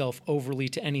myself overly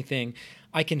to anything.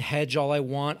 I can hedge all I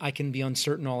want. I can be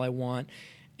uncertain all I want,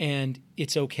 and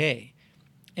it's okay.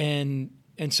 And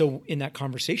so in that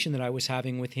conversation that I was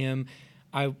having with him,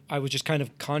 I was just kind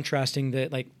of contrasting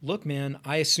that, like, look, man,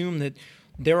 I assume that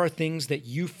there are things that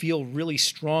you feel really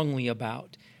strongly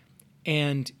about.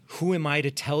 And who am I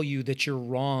to tell you that you're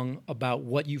wrong about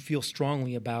what you feel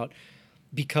strongly about?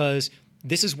 Because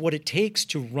this is what it takes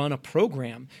to run a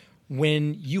program,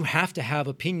 when you have to have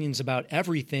opinions about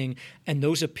everything, and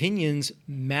those opinions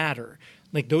matter.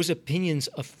 Like, those opinions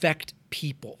affect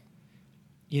people,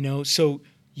 so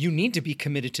you need to be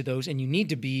committed to those, and you need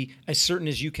to be as certain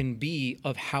as you can be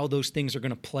of how those things are going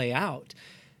to play out,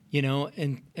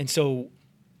 and so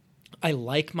I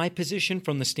like my position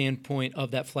from the standpoint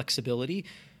of that flexibility,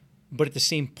 but at the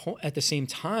same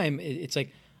time, it's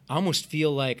like I almost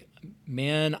feel like,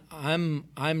 man, I'm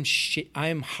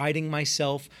hiding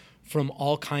myself from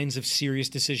all kinds of serious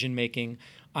decision making.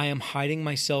 I am hiding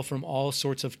myself from all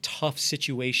sorts of tough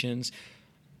situations,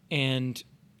 and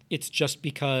it's just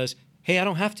because, hey, I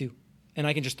don't have to, and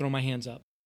I can just throw my hands up.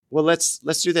 Well, let's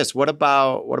do this. What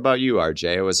about you,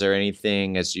 RJ? Was there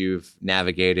anything, as you've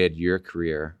navigated your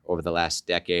career over the last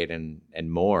decade and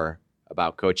more,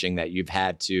 about coaching that you've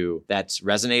had to, that's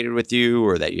resonated with you,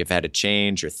 or that you've had to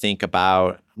change or think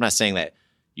about? I'm not saying that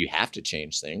you have to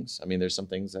change things. I mean, there's some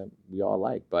things that we all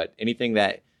like, but anything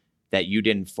that you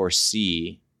didn't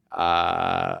foresee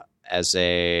as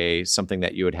something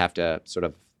that you would have to sort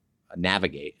of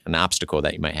navigate, an obstacle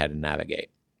that you might have to navigate?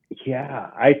 Yeah,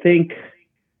 I think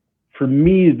for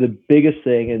me, the biggest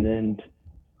thing, and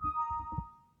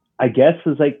I guess,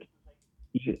 is like,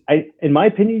 in my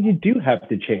opinion, you do have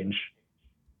to change.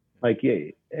 Like,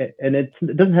 and it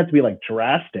doesn't have to be like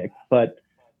drastic, but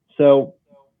so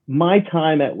my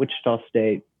time at Wichita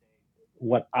State,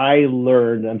 what I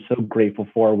learned, I'm so grateful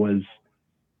for, was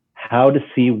how to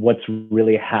see what's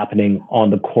really happening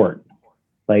on the court.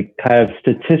 Like, kind of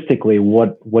statistically,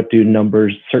 what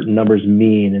do certain numbers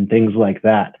mean, and things like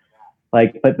that.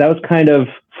 Like, but that was kind of,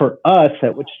 for us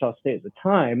at Wichita State at the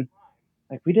time,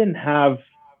 like, we didn't have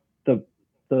the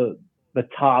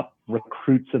top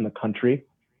recruits in the country.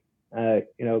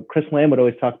 Chris Lamb would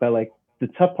always talk about, like, the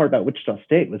tough part about Wichita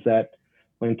State was that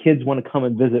when kids want to come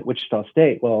and visit Wichita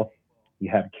State, well, you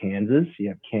have Kansas, you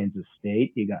have Kansas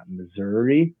State, you got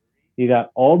Missouri, you got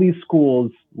all these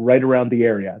schools right around the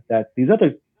area that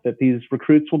these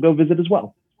recruits will go visit as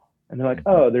well. And they're like,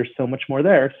 oh, there's so much more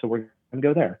there, so we're going to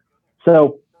go there.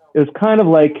 So it was kind of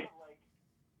like,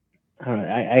 I don't know,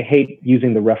 I hate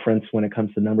using the reference when it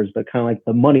comes to numbers, but kind of like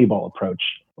the Moneyball approach.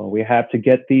 Well, we have to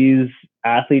get these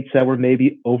athletes that were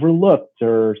maybe overlooked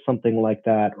or something like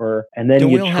that, and then don't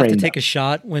you we all have to them. take a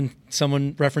shot when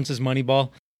someone references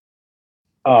Moneyball?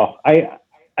 Oh, I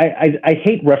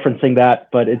hate referencing that,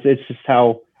 but it's just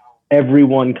how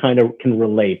everyone kind of can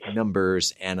relate.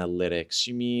 Numbers, analytics.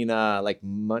 You mean like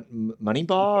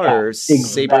Moneyball Yeah, or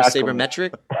exactly.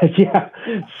 Sabermetric? Yeah.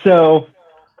 So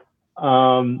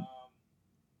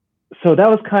that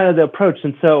was kind of the approach.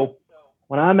 And so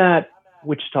when I'm at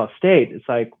Wichita State, it's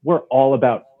like, we're all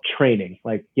about training.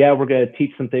 Like, yeah, we're going to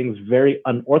teach some things very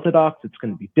unorthodox. It's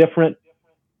going to be different,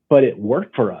 but it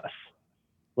worked for us.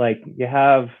 Like, you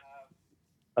have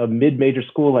a mid-major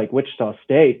school like Wichita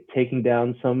State taking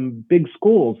down some big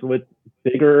schools with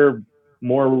bigger,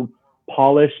 more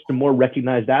polished and more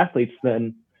recognized athletes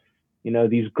than,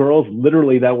 these girls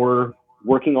literally that were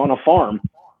working on a farm,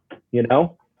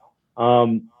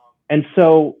 And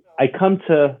so I come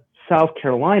to South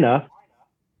Carolina,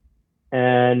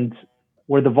 and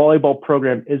where the volleyball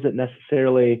program isn't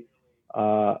necessarily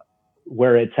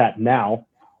where it's at now,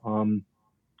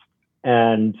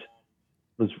 and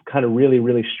was kind of really,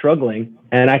 really struggling.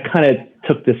 And I kind of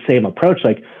took the same approach.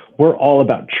 Like, we're all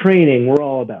about training. We're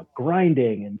all about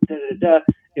grinding and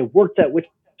It worked at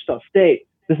Wichita State.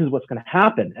 This is what's going to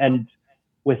happen. And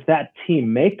with that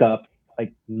team makeup,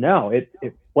 like, no, it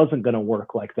wasn't going to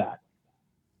work like that.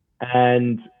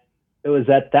 And it was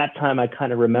at that time I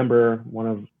kind of remember one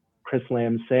of Chris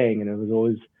Lamb saying, and it was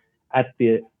always at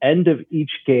the end of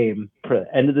each game for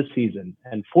the end of the season.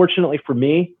 And fortunately for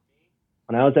me,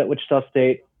 when I was at Wichita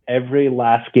State, every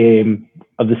last game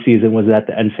of the season was at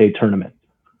the NCAA tournament.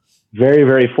 Very,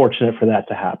 very fortunate for that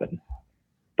to happen.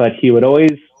 But he would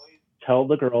always tell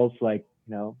the girls, like,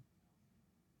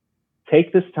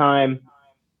 take this time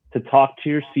to talk to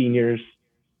your seniors,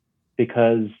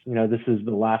 because, this is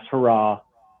the last hurrah.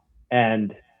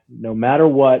 And no matter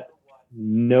what,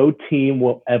 no team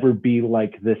will ever be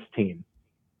like this team.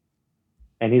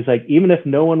 And he's like, even if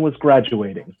no one was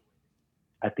graduating,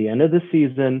 at the end of the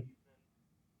season,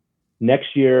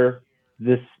 next year,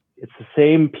 it's the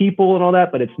same people and all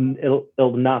that, but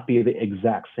it'll not be the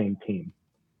exact same team.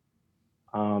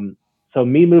 So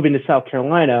me moving to South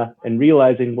Carolina and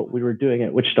realizing what we were doing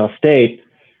at Wichita State,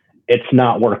 it's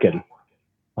not working.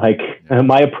 Like,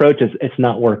 my approach is, it's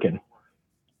not working.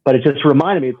 But it just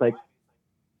reminded me, it's like,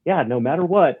 yeah, no matter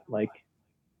what, like,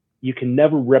 you can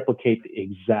never replicate the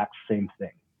exact same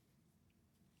thing.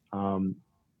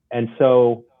 And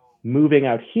so moving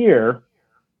out here,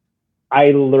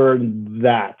 I learned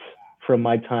that from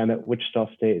my time at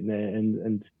Wichita State.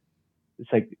 And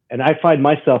it's like, and I find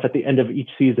myself at the end of each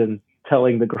season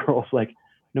telling the girls, like,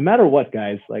 no matter what,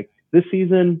 guys, like, this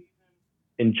season,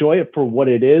 enjoy it for what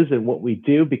it is and what we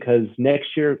do, because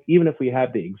next year, even if we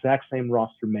have the exact same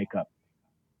roster makeup,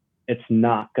 it's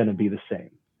not going to be the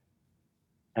same.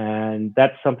 And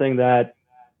that's something that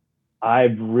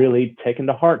I've really taken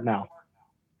to heart now,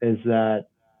 is that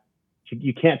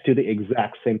you can't do the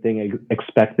exact same thing,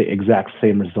 expect the exact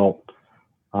same result.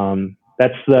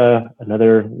 That's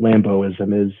another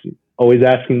Lamboism, is always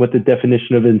asking what the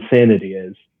definition of insanity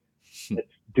is. It's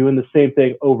doing the same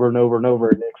thing over and over and over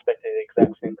and expecting the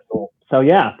exact same result. So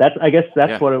yeah,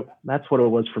 what it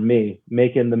was for me,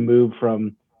 making the move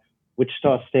from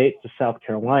Wichita State to South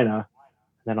Carolina,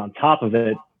 and then on top of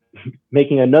it,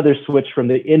 making another switch from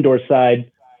the indoor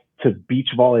side to beach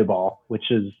volleyball,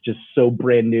 which is just so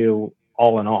brand new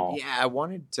all in all. Yeah, I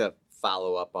wanted to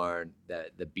follow up on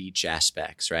the beach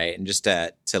aspects, right? And just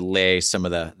to lay some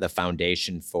of the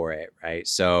foundation for it, right?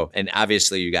 So, and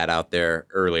obviously you got out there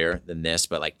earlier than this,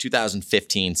 but like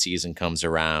 2015 season comes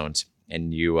around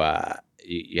and you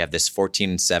have this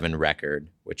 14-7 record,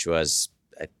 which was,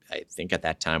 I think at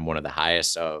that time, one of the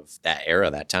highest of that era,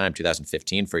 that time,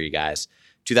 2015 for you guys.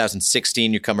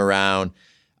 2016, you come around,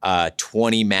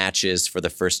 20 matches for the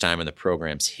first time in the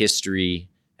program's history.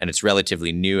 And it's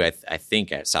relatively new, I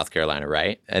think, at South Carolina,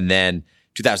 right? And then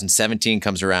 2017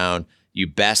 comes around, you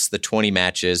best the 20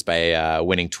 matches by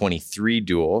winning 23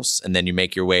 duels, and then you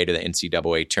make your way to the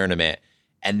NCAA tournament.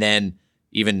 And then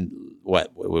even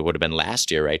what would have been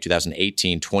last year, right?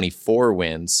 2018, 24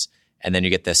 wins, and then you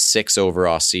get the 6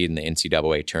 overall seed in the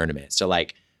NCAA tournament. So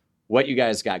like what you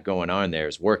guys got going on there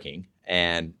is working.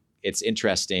 And it's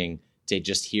interesting to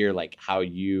just hear like how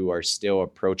you are still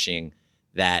approaching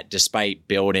that, despite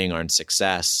building on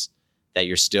success, that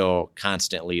you're still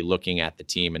constantly looking at the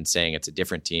team and saying it's a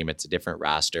different team, it's a different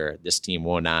roster. This team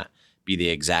will not be the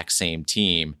exact same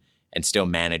team, and still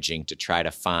managing to try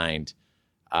to find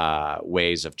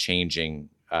ways of changing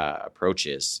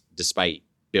approaches despite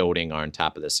building on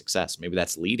top of the success. Maybe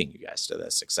that's leading you guys to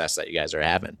the success that you guys are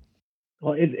having.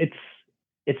 Well,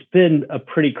 it's been a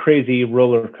pretty crazy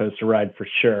roller coaster ride for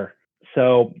sure.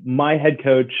 So my head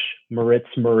coach, Moritz,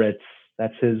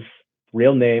 that's his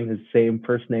real name, his same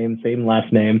first name, same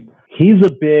last name. He's a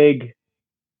big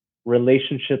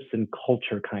relationships and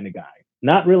culture kind of guy.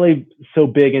 Not really so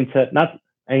big into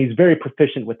and he's very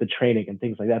proficient with the training and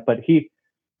things like that. But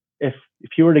if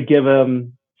you were to give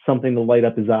him something to light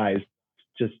up his eyes,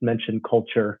 just mention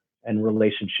culture and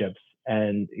relationships,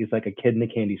 and he's like a kid in a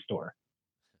candy store.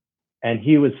 And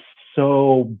he was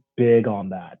so big on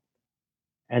that.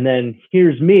 And then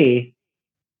here's me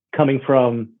coming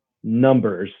from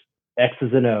numbers,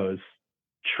 X's and O's,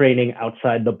 training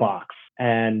outside the box.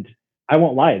 And I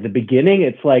won't lie, at the beginning,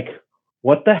 it's like,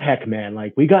 what the heck, man?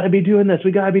 Like, we got to be doing this.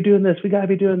 We got to be doing this. We got to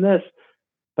be doing this.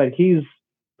 But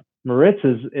Moritz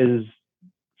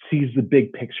sees the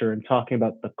big picture and talking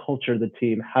about the culture of the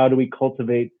team. How do we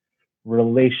cultivate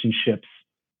relationships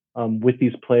with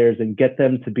these players and get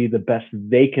them to be the best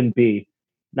they can be?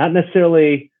 Not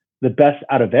necessarily the best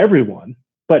out of everyone,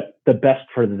 but the best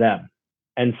for them.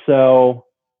 And so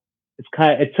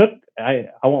I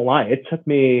won't lie, it took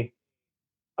me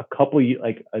a couple,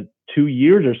 2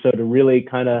 years or so to really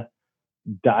kind of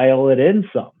dial it in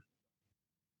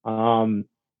some.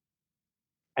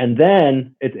 And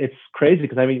then it's crazy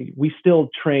because, I mean, we still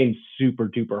train super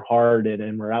duper hard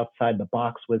and we're outside the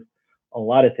box with a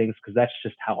lot of things because that's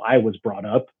just how I was brought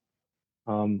up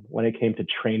when it came to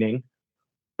training.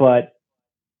 But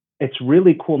it's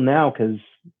really cool now because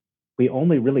we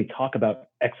only really talk about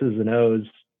X's and O's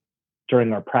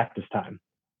during our practice time.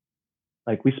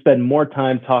 Like, we spend more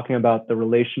time talking about the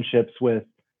relationships with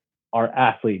our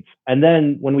athletes. And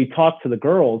then when we talk to the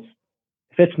girls,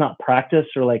 if it's not practice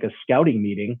or like a scouting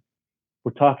meeting,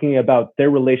 we're talking about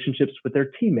their relationships with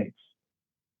their teammates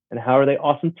and how are they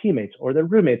awesome teammates or their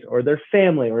roommates or their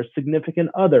family or significant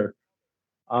other.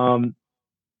 And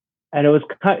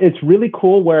it's really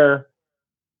cool where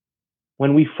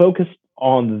when we focused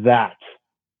on that,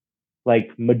 like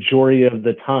majority of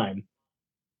the time,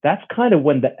 that's kind of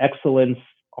when the excellence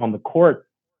on the court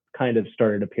kind of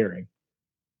started appearing.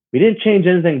 We didn't change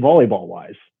anything volleyball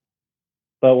wise,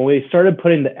 but when we started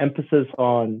putting the emphasis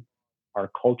on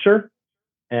our culture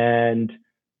and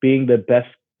being the best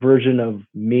version of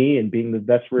me and being the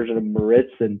best version of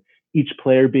Moritz and each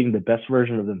player being the best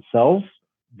version of themselves,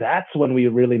 that's when we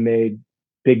really made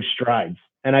big strides.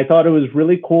 And I thought it was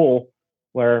really cool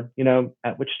where,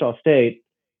 at Wichita State,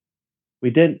 we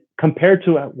didn't, compared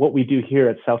to what we do here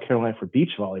at South Carolina for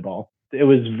beach volleyball, it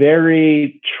was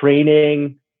very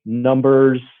training,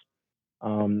 numbers,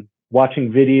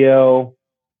 watching video,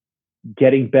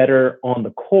 getting better on the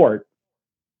court.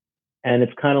 And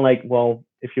it's kind of like, well,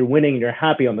 if you're winning and you're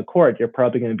happy on the court, you're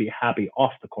probably going to be happy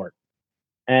off the court.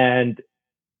 And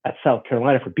at South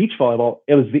Carolina for beach volleyball,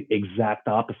 it was the exact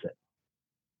opposite,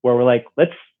 where we're like,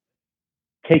 let's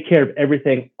take care of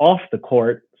everything off the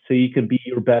court so you can be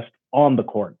your best on the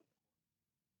court.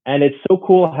 And it's so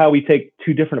cool how we take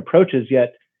two different approaches,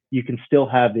 yet you can still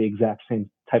have the exact same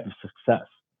type of success.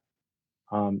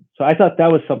 So I thought that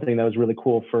was something that was really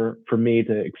cool for me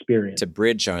to experience. To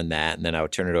bridge on that, and then I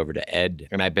would turn it over to Ed,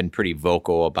 and I've been pretty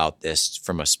vocal about this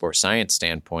from a sports science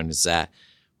standpoint, is that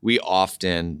we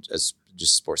often, as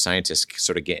just sports scientists,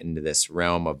 sort of get into this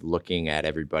realm of looking at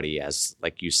everybody as,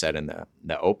 like you said in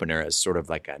the opener, as sort of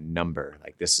like a number.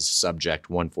 Like, this is subject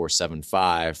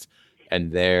 1475,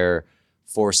 and their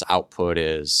force output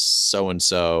is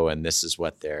so-and-so, and this is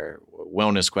what their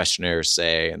wellness questionnaires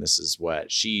say, and this is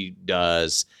what she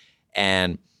does.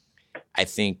 And I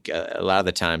think a lot of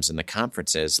the times in the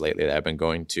conferences lately that I've been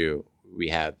going to, we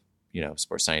have,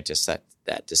 sports scientists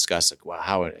that discuss, like, wow,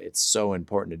 how it's so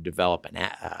important to develop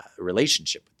a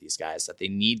relationship with these guys, that they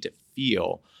need to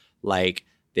feel like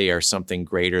they are something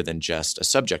greater than just a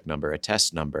subject number, a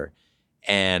test number.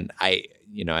 And I,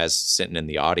 as sitting in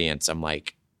the audience, I'm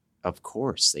like, of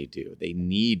course they do. They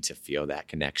need to feel that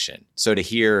connection. So to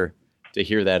hear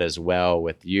that as well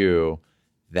with you,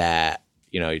 that,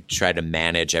 you try to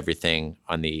manage everything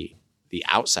on the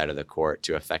outside of the court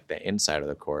to affect the inside of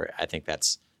the court, I think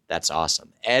that's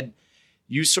awesome. Ed,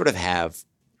 you sort of have,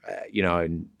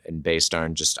 and based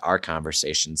on just our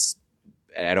conversations,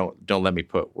 don't let me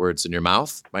put words in your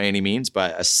mouth by any means,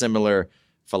 but a similar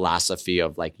philosophy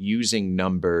of like using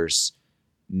numbers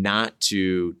not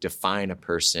to define a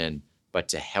person, but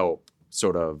to help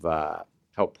sort of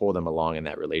help pull them along in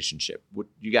that relationship.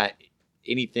 You got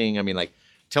anything? I mean, like,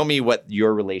 tell me what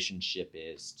your relationship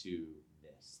is to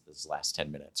this last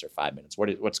 10 minutes or 5 minutes.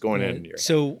 What's going on in your head?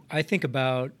 So I think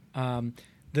about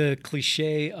the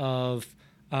cliche of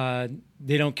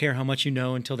they don't care how much you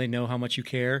know until they know how much you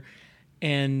care.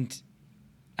 And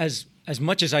as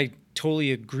much as I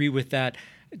totally agree with that,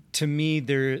 to me,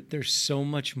 there's so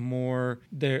much more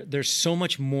there's so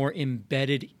much more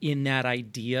embedded in that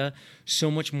idea,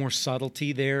 so much more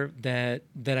subtlety there that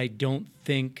I don't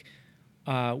think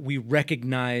we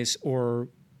recognize or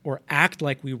act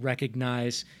like we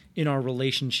recognize in our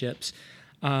relationships.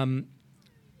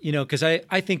 Because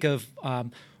I think of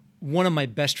one of my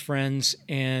best friends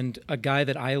and a guy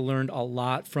that I learned a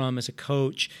lot from as a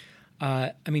coach.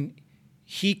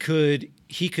 He could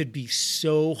be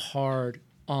so hard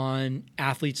on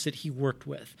athletes that he worked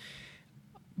with.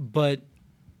 But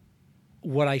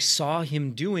what I saw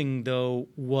him doing, though,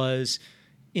 was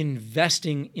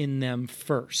investing in them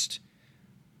first.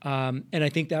 And I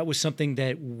think that was something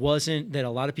that a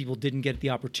lot of people didn't get the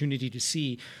opportunity to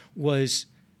see, was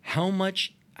how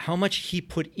much he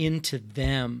put into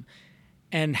them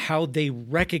and how they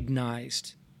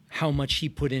recognized how much he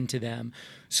put into them.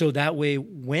 So that way,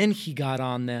 when he got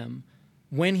on them,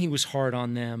 when he was hard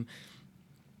on them,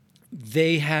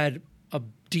 they had a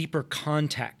deeper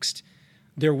context.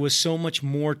 There was so much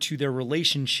more to their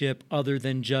relationship other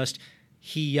than just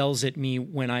he yells at me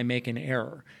when I make an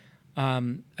error.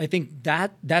 I think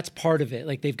that's part of it.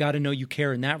 Like, they've got to know you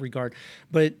care in that regard.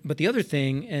 But the other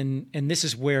thing, and this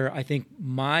is where I think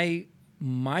my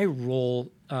role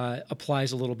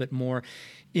applies a little bit more,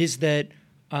 is that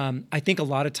I think a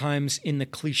lot of times in the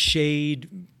cliched,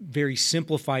 very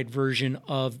simplified version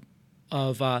of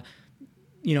how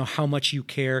much you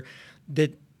care,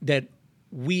 that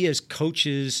we as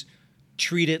coaches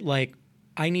treat it like,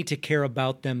 I need to care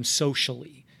about them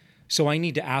socially. So I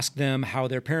need to ask them how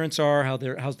their parents are,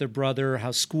 how's their brother,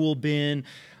 how's school been,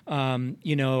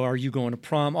 are you going to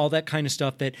prom, all that kind of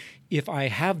stuff. That if I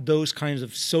have those kinds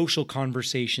of social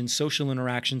conversations, social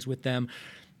interactions with them,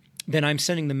 then I'm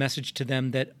sending the message to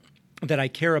them that I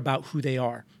care about who they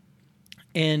are.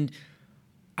 And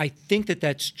I think that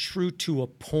that's true to a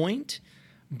point,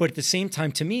 but at the same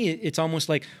time, to me, it's almost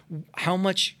like how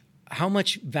much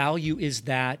value is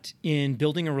that in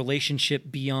building a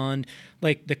relationship beyond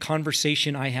like the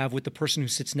conversation I have with the person who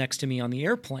sits next to me on the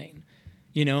airplane?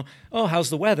 Oh, how's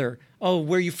the weather? Oh,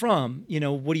 where are you from?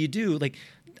 What do you do? Like,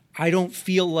 I don't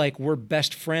feel like we're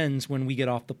best friends when we get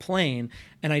off the plane.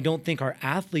 And I don't think our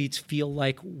athletes feel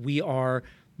like we are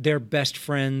their best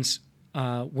friends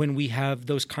when we have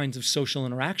those kinds of social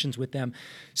interactions with them.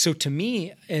 So to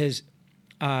me, as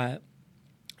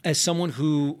someone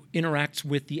who interacts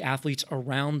with the athletes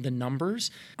around the numbers,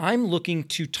 I'm looking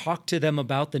to talk to them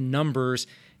about the numbers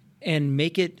and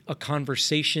make it a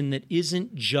conversation that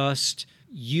isn't just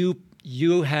you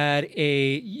had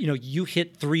you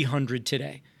hit 300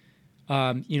 today.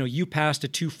 You passed a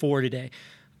 2.4 today.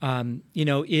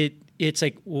 It's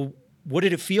like, well, what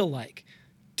did it feel like?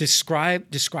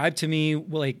 Describe to me,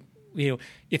 like,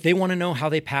 if they want to know how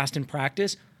they passed in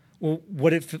practice, well, what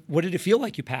did it feel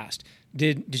like you passed?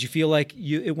 Did you feel like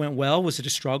it went well? Was it a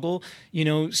struggle?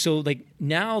 So like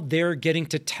now they're getting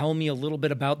to tell me a little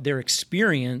bit about their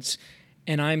experience,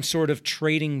 and I'm sort of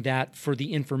trading that for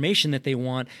the information that they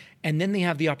want. And then they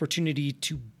have the opportunity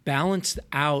to balance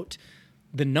out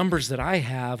the numbers that I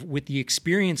have with the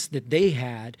experience that they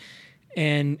had,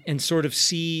 and sort of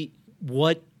see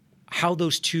how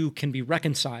those two can be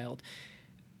reconciled.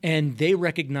 And they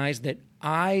recognize that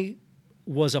I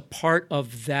was a part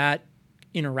of that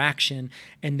interaction,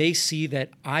 and they see that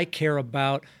I care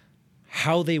about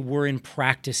how they were in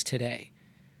practice today.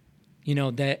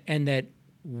 That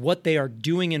what they are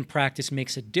doing in practice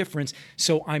makes a difference.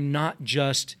 So I'm not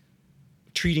just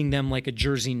treating them like a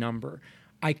jersey number.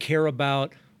 I care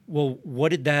about, well, what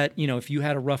did that, if you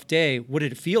had a rough day, what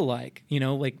did it feel like?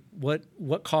 Like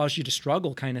what caused you to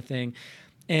struggle, kind of thing.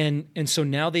 And so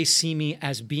now they see me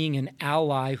as being an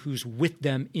ally who's with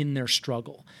them in their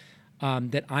struggle.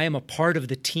 That I am a part of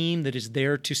the team that is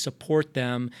there to support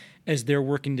them as they're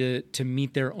working to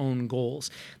meet their own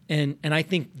goals. And I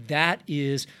think that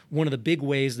is one of the big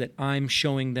ways that I'm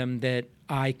showing them that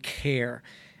I care.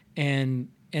 And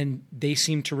they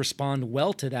seem to respond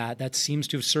well to that. That seems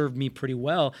to have served me pretty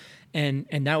well. And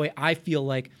that way I feel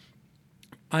like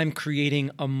I'm creating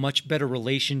a much better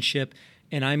relationship,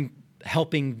 and I'm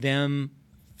helping them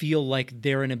feel like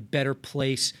they're in a better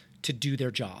place to do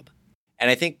their job. And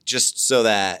I think just so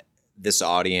that this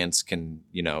audience can,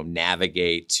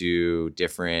 navigate to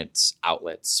different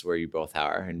outlets where you both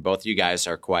are, and both of you guys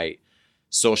are quite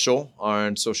social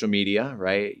on social media,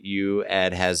 right? You,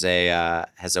 Ed, has a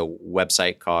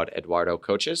website called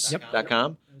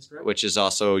eduardocoaches.com, which is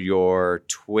also your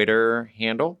Twitter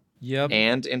handle. Yep.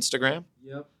 And Instagram.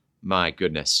 Yep. My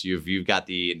goodness, you've got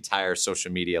the entire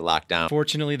social media locked down.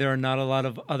 Fortunately, there are not a lot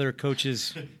of other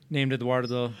coaches named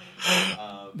Eduardo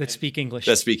that speak English.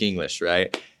 That speak English,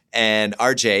 right? And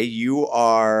RJ, you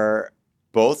are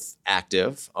both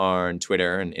active on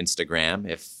Twitter and Instagram.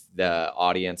 If the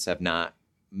audience have not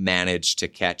managed to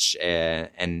catch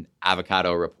an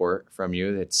avocado report from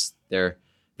you. They're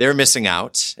missing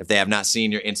out if they have not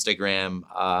seen your Instagram,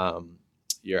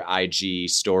 your IG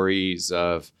stories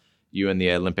of you in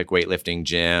the Olympic weightlifting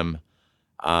gym,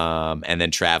 and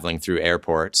then traveling through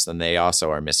airports. Then they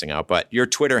also are missing out. But your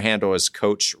Twitter handle is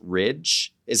Coach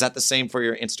Ridge. Is that the same for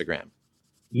your Instagram?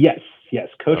 Yes,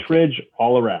 Coach Ridge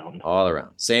all around. All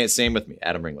around. Same with me,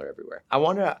 Adam Ringler everywhere. I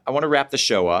want to wrap the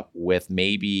show up with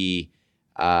maybe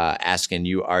asking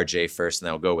you, RJ, first, and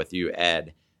then I'll go with you,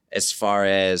 Ed, as far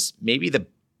as maybe the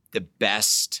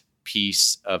best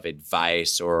piece of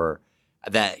advice or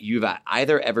that you've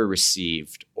either ever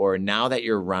received, or now that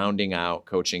you're rounding out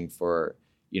coaching for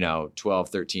 12,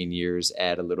 13 years,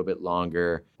 Ed, a little bit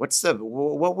longer.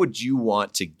 What would you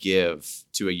want to give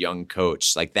to a young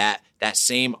coach like that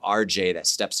same RJ that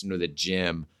steps into the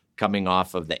gym coming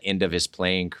off of the end of his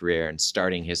playing career and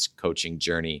starting his coaching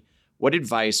journey? What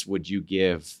advice would you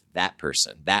give that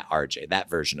person, that RJ, that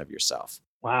version of yourself?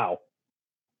 Wow.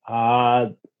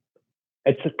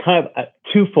 It's a kind of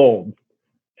twofold.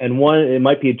 And one, it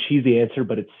might be a cheesy answer,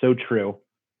 but it's so true.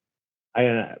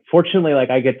 Fortunately,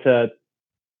 I get to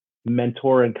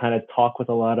mentor and kind of talk with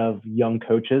a lot of young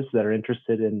coaches that are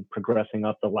interested in progressing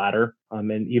up the ladder,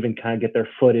 and even kind of get their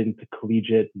foot into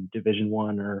collegiate and Division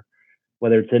I, or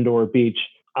whether it's indoor or beach.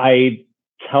 I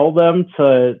tell them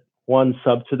to, one,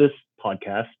 sub to this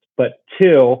podcast, but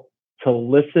two, to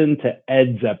listen to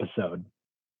Ed's episode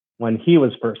when he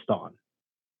was first on.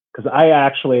 Because I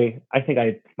think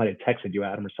I might have texted you,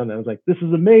 Adam, or something. I was like, this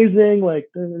is amazing.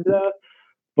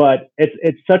 But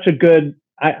it's such a good,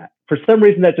 for some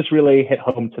reason that just really hit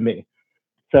home to me.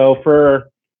 So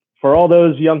for all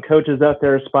those young coaches out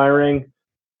there aspiring,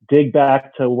 dig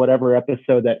back to whatever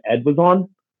episode that Ed was on,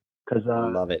 because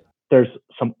love it. There's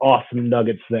some awesome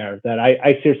nuggets there that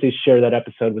I seriously share that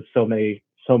episode with so many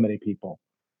people.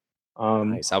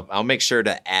 Nice. I'll make sure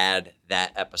to add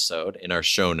that episode in our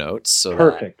show notes. So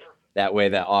perfect. That way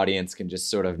the audience can just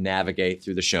sort of navigate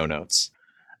through the show notes.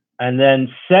 And then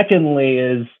secondly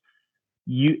is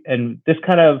and this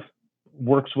kind of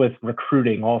works with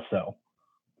recruiting also,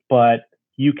 but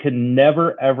you can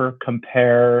never, ever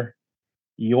compare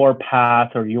your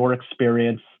path or your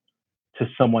experience to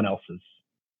someone else's.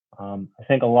 I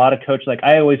think a lot of coaches,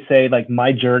 I always say,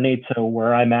 my journey to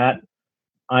where I'm at,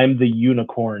 I'm the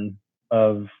unicorn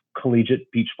of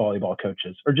collegiate beach volleyball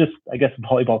coaches, or just, I guess,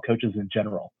 volleyball coaches in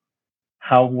general.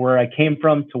 Where I came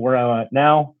from to where I'm at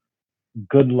now,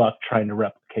 good luck trying to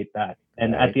replicate that.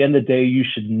 And right. At the end of the day, you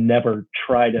should never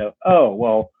try to, oh,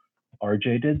 well,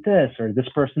 RJ did this or this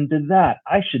person did that,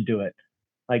 I should do it.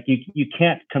 You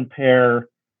can't compare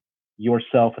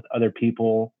yourself with other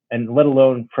people, and let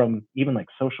alone from even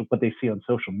what they see on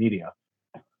social media.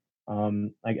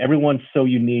 Everyone's so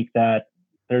unique that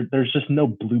there's just no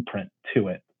blueprint to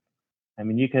it. I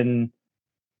mean, you can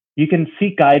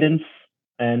seek guidance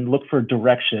and look for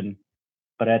direction,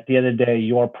 but at the end of the day,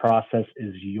 your process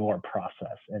is your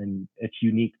process, and it's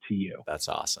unique to you. That's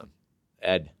awesome.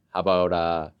 Ed, how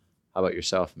about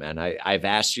yourself, man? I've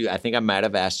asked you, I think I might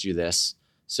have asked you this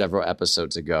several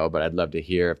episodes ago, but I'd love to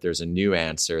hear if there's a new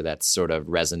answer that's sort of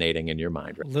resonating in your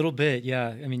mind. A little bit, yeah.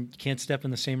 I mean, you can't step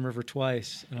in the same river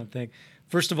twice, I don't think.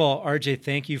 First of all, RJ,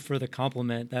 thank you for the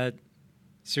compliment. That,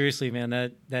 seriously,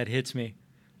 man, that hits me.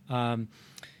 I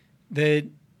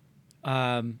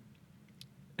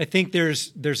think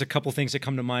there's a couple things that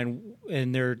come to mind,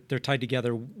 and they're tied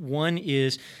together. One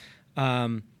is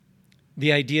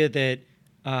the idea that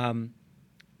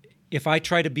if I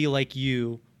try to be like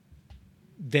you,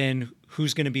 then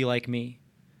who's going to be like me?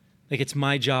 It's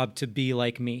my job to be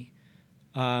like me,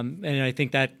 and I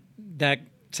think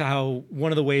that's how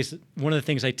one of the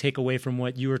things I take away from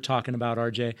what you were talking about,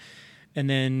 RJ. And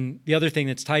then the other thing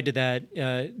that's tied to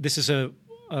that, this is a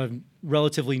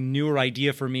relatively newer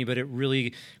idea for me, but it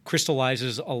really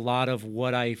crystallizes a lot of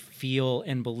what I feel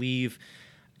and believe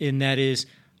in. That is,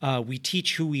 we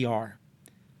teach who we are.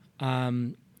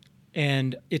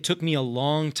 And it took me a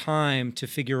long time to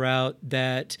figure out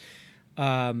that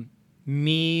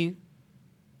anything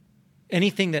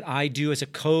that I do as a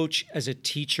coach, as a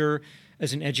teacher,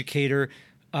 as an educator,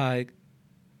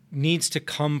 needs to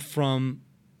come from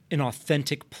an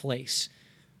authentic place,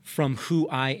 from who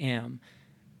I am.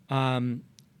 And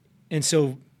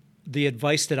so the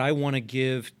advice that I want to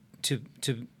give to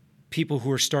people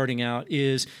who are starting out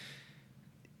is,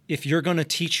 if you're going to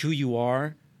teach who you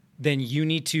are, then you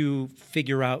need to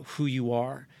figure out who you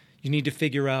are. You need to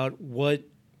figure out what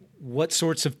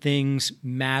sorts of things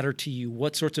matter to you,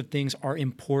 what sorts of things are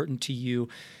important to you.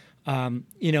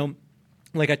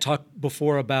 Like I talked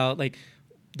before about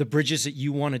the bridges that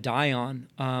you want to die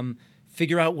on.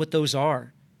 figure out what those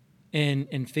are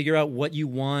and figure out what you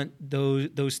want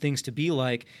those things to be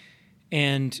like.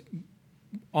 And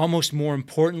almost more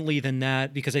importantly than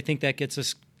that, because I think that gets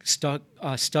us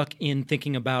stuck in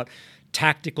thinking about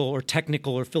tactical or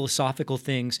technical or philosophical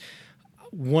things.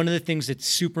 One of the things that's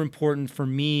super important for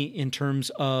me in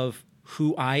terms of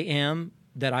who I am,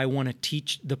 that I want to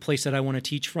teach, the place that I want to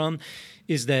teach from,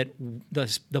 is that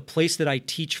the place that I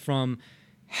teach from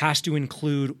has to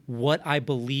include what I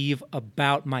believe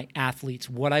about my athletes,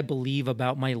 what I believe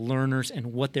about my learners,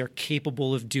 and what they're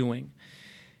capable of doing.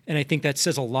 And I think that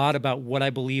says a lot about what I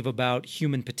believe about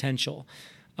human potential.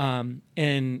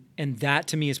 And that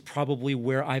to me is probably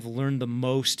where I've learned the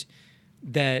most,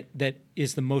 that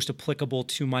is the most applicable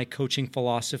to my coaching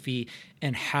philosophy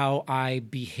and how I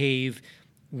behave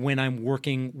when I'm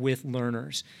working with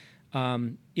learners.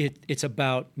 It's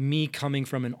about me coming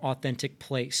from an authentic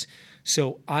place.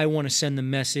 So I want to send the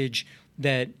message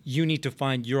that you need to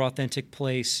find your authentic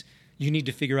place. You need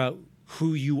to figure out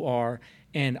who you are,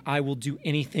 and I will do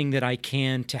anything that I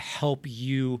can to help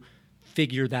you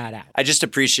figure that out. I just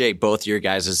appreciate both your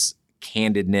guys'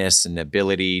 candidness and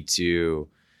ability to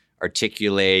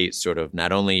articulate sort of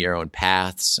not only your own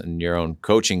paths and your own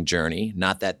coaching journey,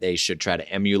 not that they should try to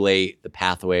emulate the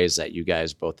pathways that you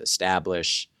guys both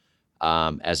establish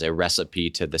as a recipe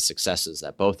to the successes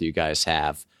that both of you guys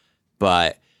have,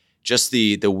 but just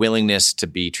the willingness to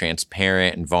be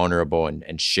transparent and vulnerable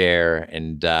and share,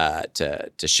 and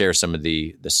to share some of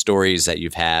the stories that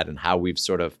you've had and how we've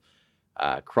sort of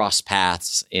crossed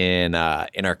paths in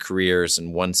our careers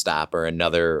in one stop or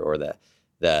another, or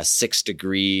the 6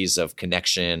 degrees of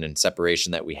connection and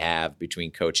separation that we have between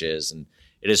coaches. And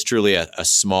it is truly a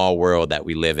small world that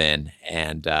we live in,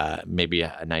 and maybe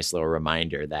a nice little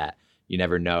reminder that you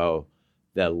never know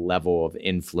the level of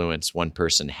influence one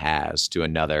person has to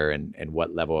another, and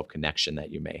what level of connection that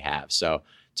you may have. So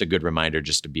it's a good reminder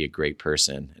just to be a great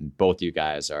person. And both you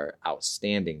guys are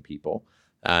outstanding people,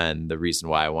 and the reason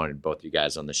why I wanted both you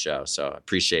guys on the show. So I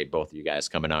appreciate both of you guys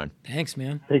coming on. Thanks,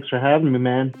 man. Thanks for having me,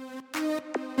 man.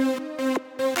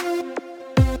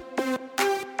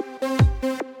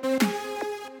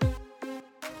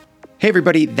 Hey,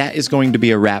 everybody, that is going to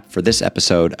be a wrap for this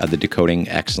episode of the Decoding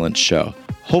Excellence Show.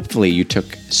 Hopefully you took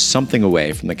something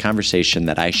away from the conversation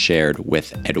that I shared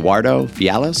with Eduardo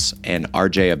Fialas and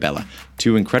RJ Abella,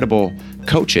 two incredible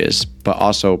coaches, but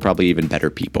also probably even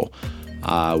better people.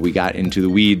 We got into the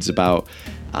weeds about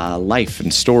life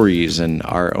and stories and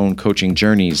our own coaching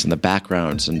journeys and the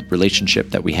backgrounds and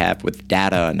relationship that we have with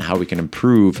data and how we can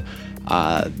improve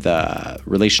the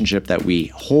relationship that we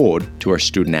hold to our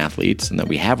student athletes and that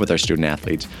we have with our student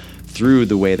athletes through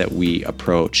the way that we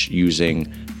approach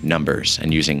using numbers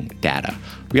and using data.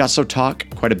 We also talk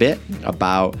quite a bit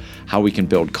about how we can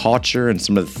build culture and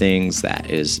some of the things that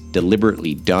is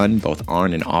deliberately done both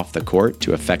on and off the court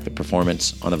to affect the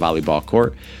performance on the volleyball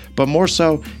court. But more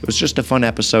so, it was just a fun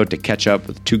episode to catch up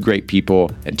with two great people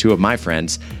and two of my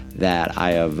friends that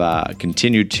I have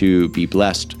continued to be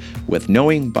blessed with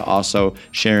knowing, but also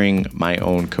sharing my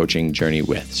own coaching journey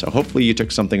with. So hopefully you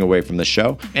took something away from the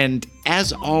show. And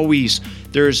as always,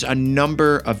 there's a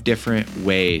number of different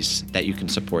ways that you can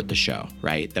support the show,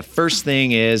 right? The first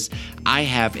thing is I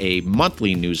have a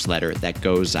monthly newsletter that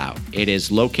goes out. It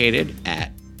is located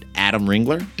at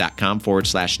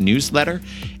adamringler.com/newsletter.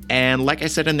 And like I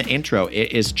said in the intro,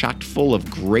 it is chock full of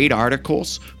great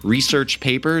articles, research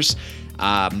papers,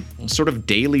 sort of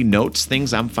daily notes,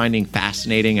 things I'm finding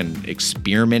fascinating and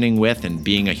experimenting with and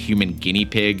being a human guinea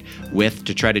pig with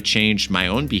to try to change my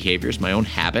own behaviors, my own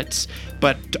habits,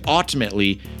 but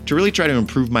ultimately to really try to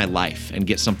improve my life and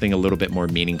get something a little bit more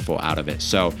meaningful out of it.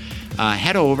 So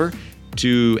head over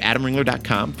to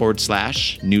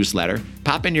adamringler.com/newsletter,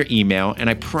 pop in your email, and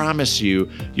I promise you'll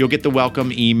get the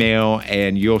welcome email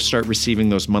and you'll start receiving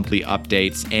those monthly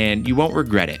updates and you won't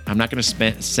regret it. I'm not going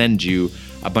to send you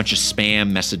a bunch of spam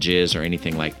messages or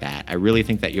anything like that. I really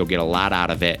think that you'll get a lot out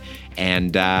of it,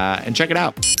 and check it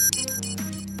out.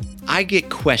 I get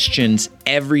questions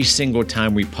every single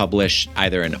time we publish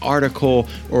either an article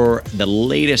or the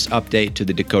latest update to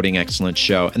the Decoding Excellence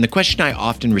Show. And the question I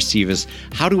often receive is,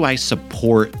 how do I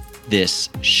support this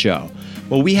show?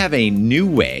 Well, we have a new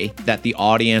way that the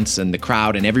audience and the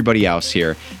crowd and everybody else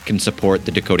here can support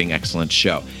the Decoding Excellence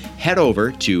Show. Head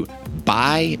over to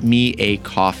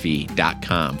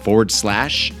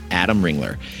buymeacoffee.com/Adam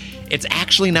Ringler. It's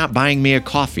actually not buying me a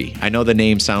coffee. I know the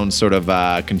name sounds sort of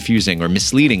confusing or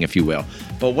misleading, if you will.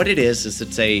 But what it is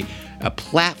it's a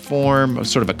platform,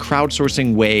 sort of a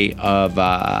crowdsourcing way of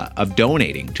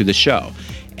donating to the show.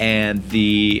 And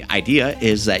the idea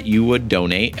is that you would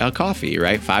donate a coffee,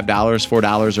 right? $5,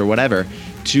 $4, or whatever,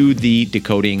 to the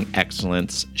Decoding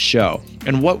Excellence Show.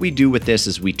 And what we do with this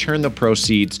is we turn the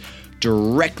proceeds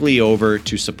directly over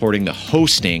to supporting the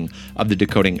hosting of the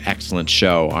Decoding Excellence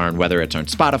Show, on whether it's on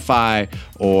Spotify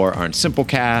or on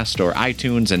Simplecast or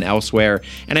iTunes and elsewhere.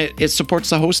 And it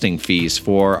supports the hosting fees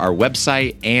for our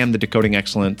website and the Decoding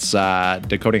Excellence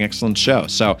Show.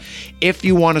 So if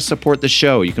you want to support the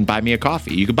show, you can buy me a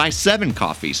coffee. You can buy 7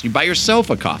 coffees. You buy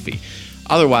yourself a coffee.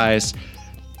 Otherwise,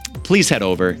 please head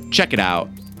over, check it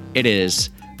out. It is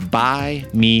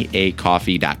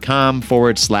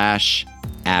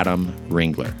buymeacoffee.com/Adam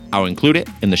Ringler. I'll include it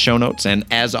in the show notes. And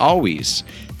as always,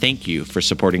 thank you for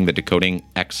supporting the Decoding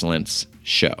Excellence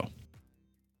Show.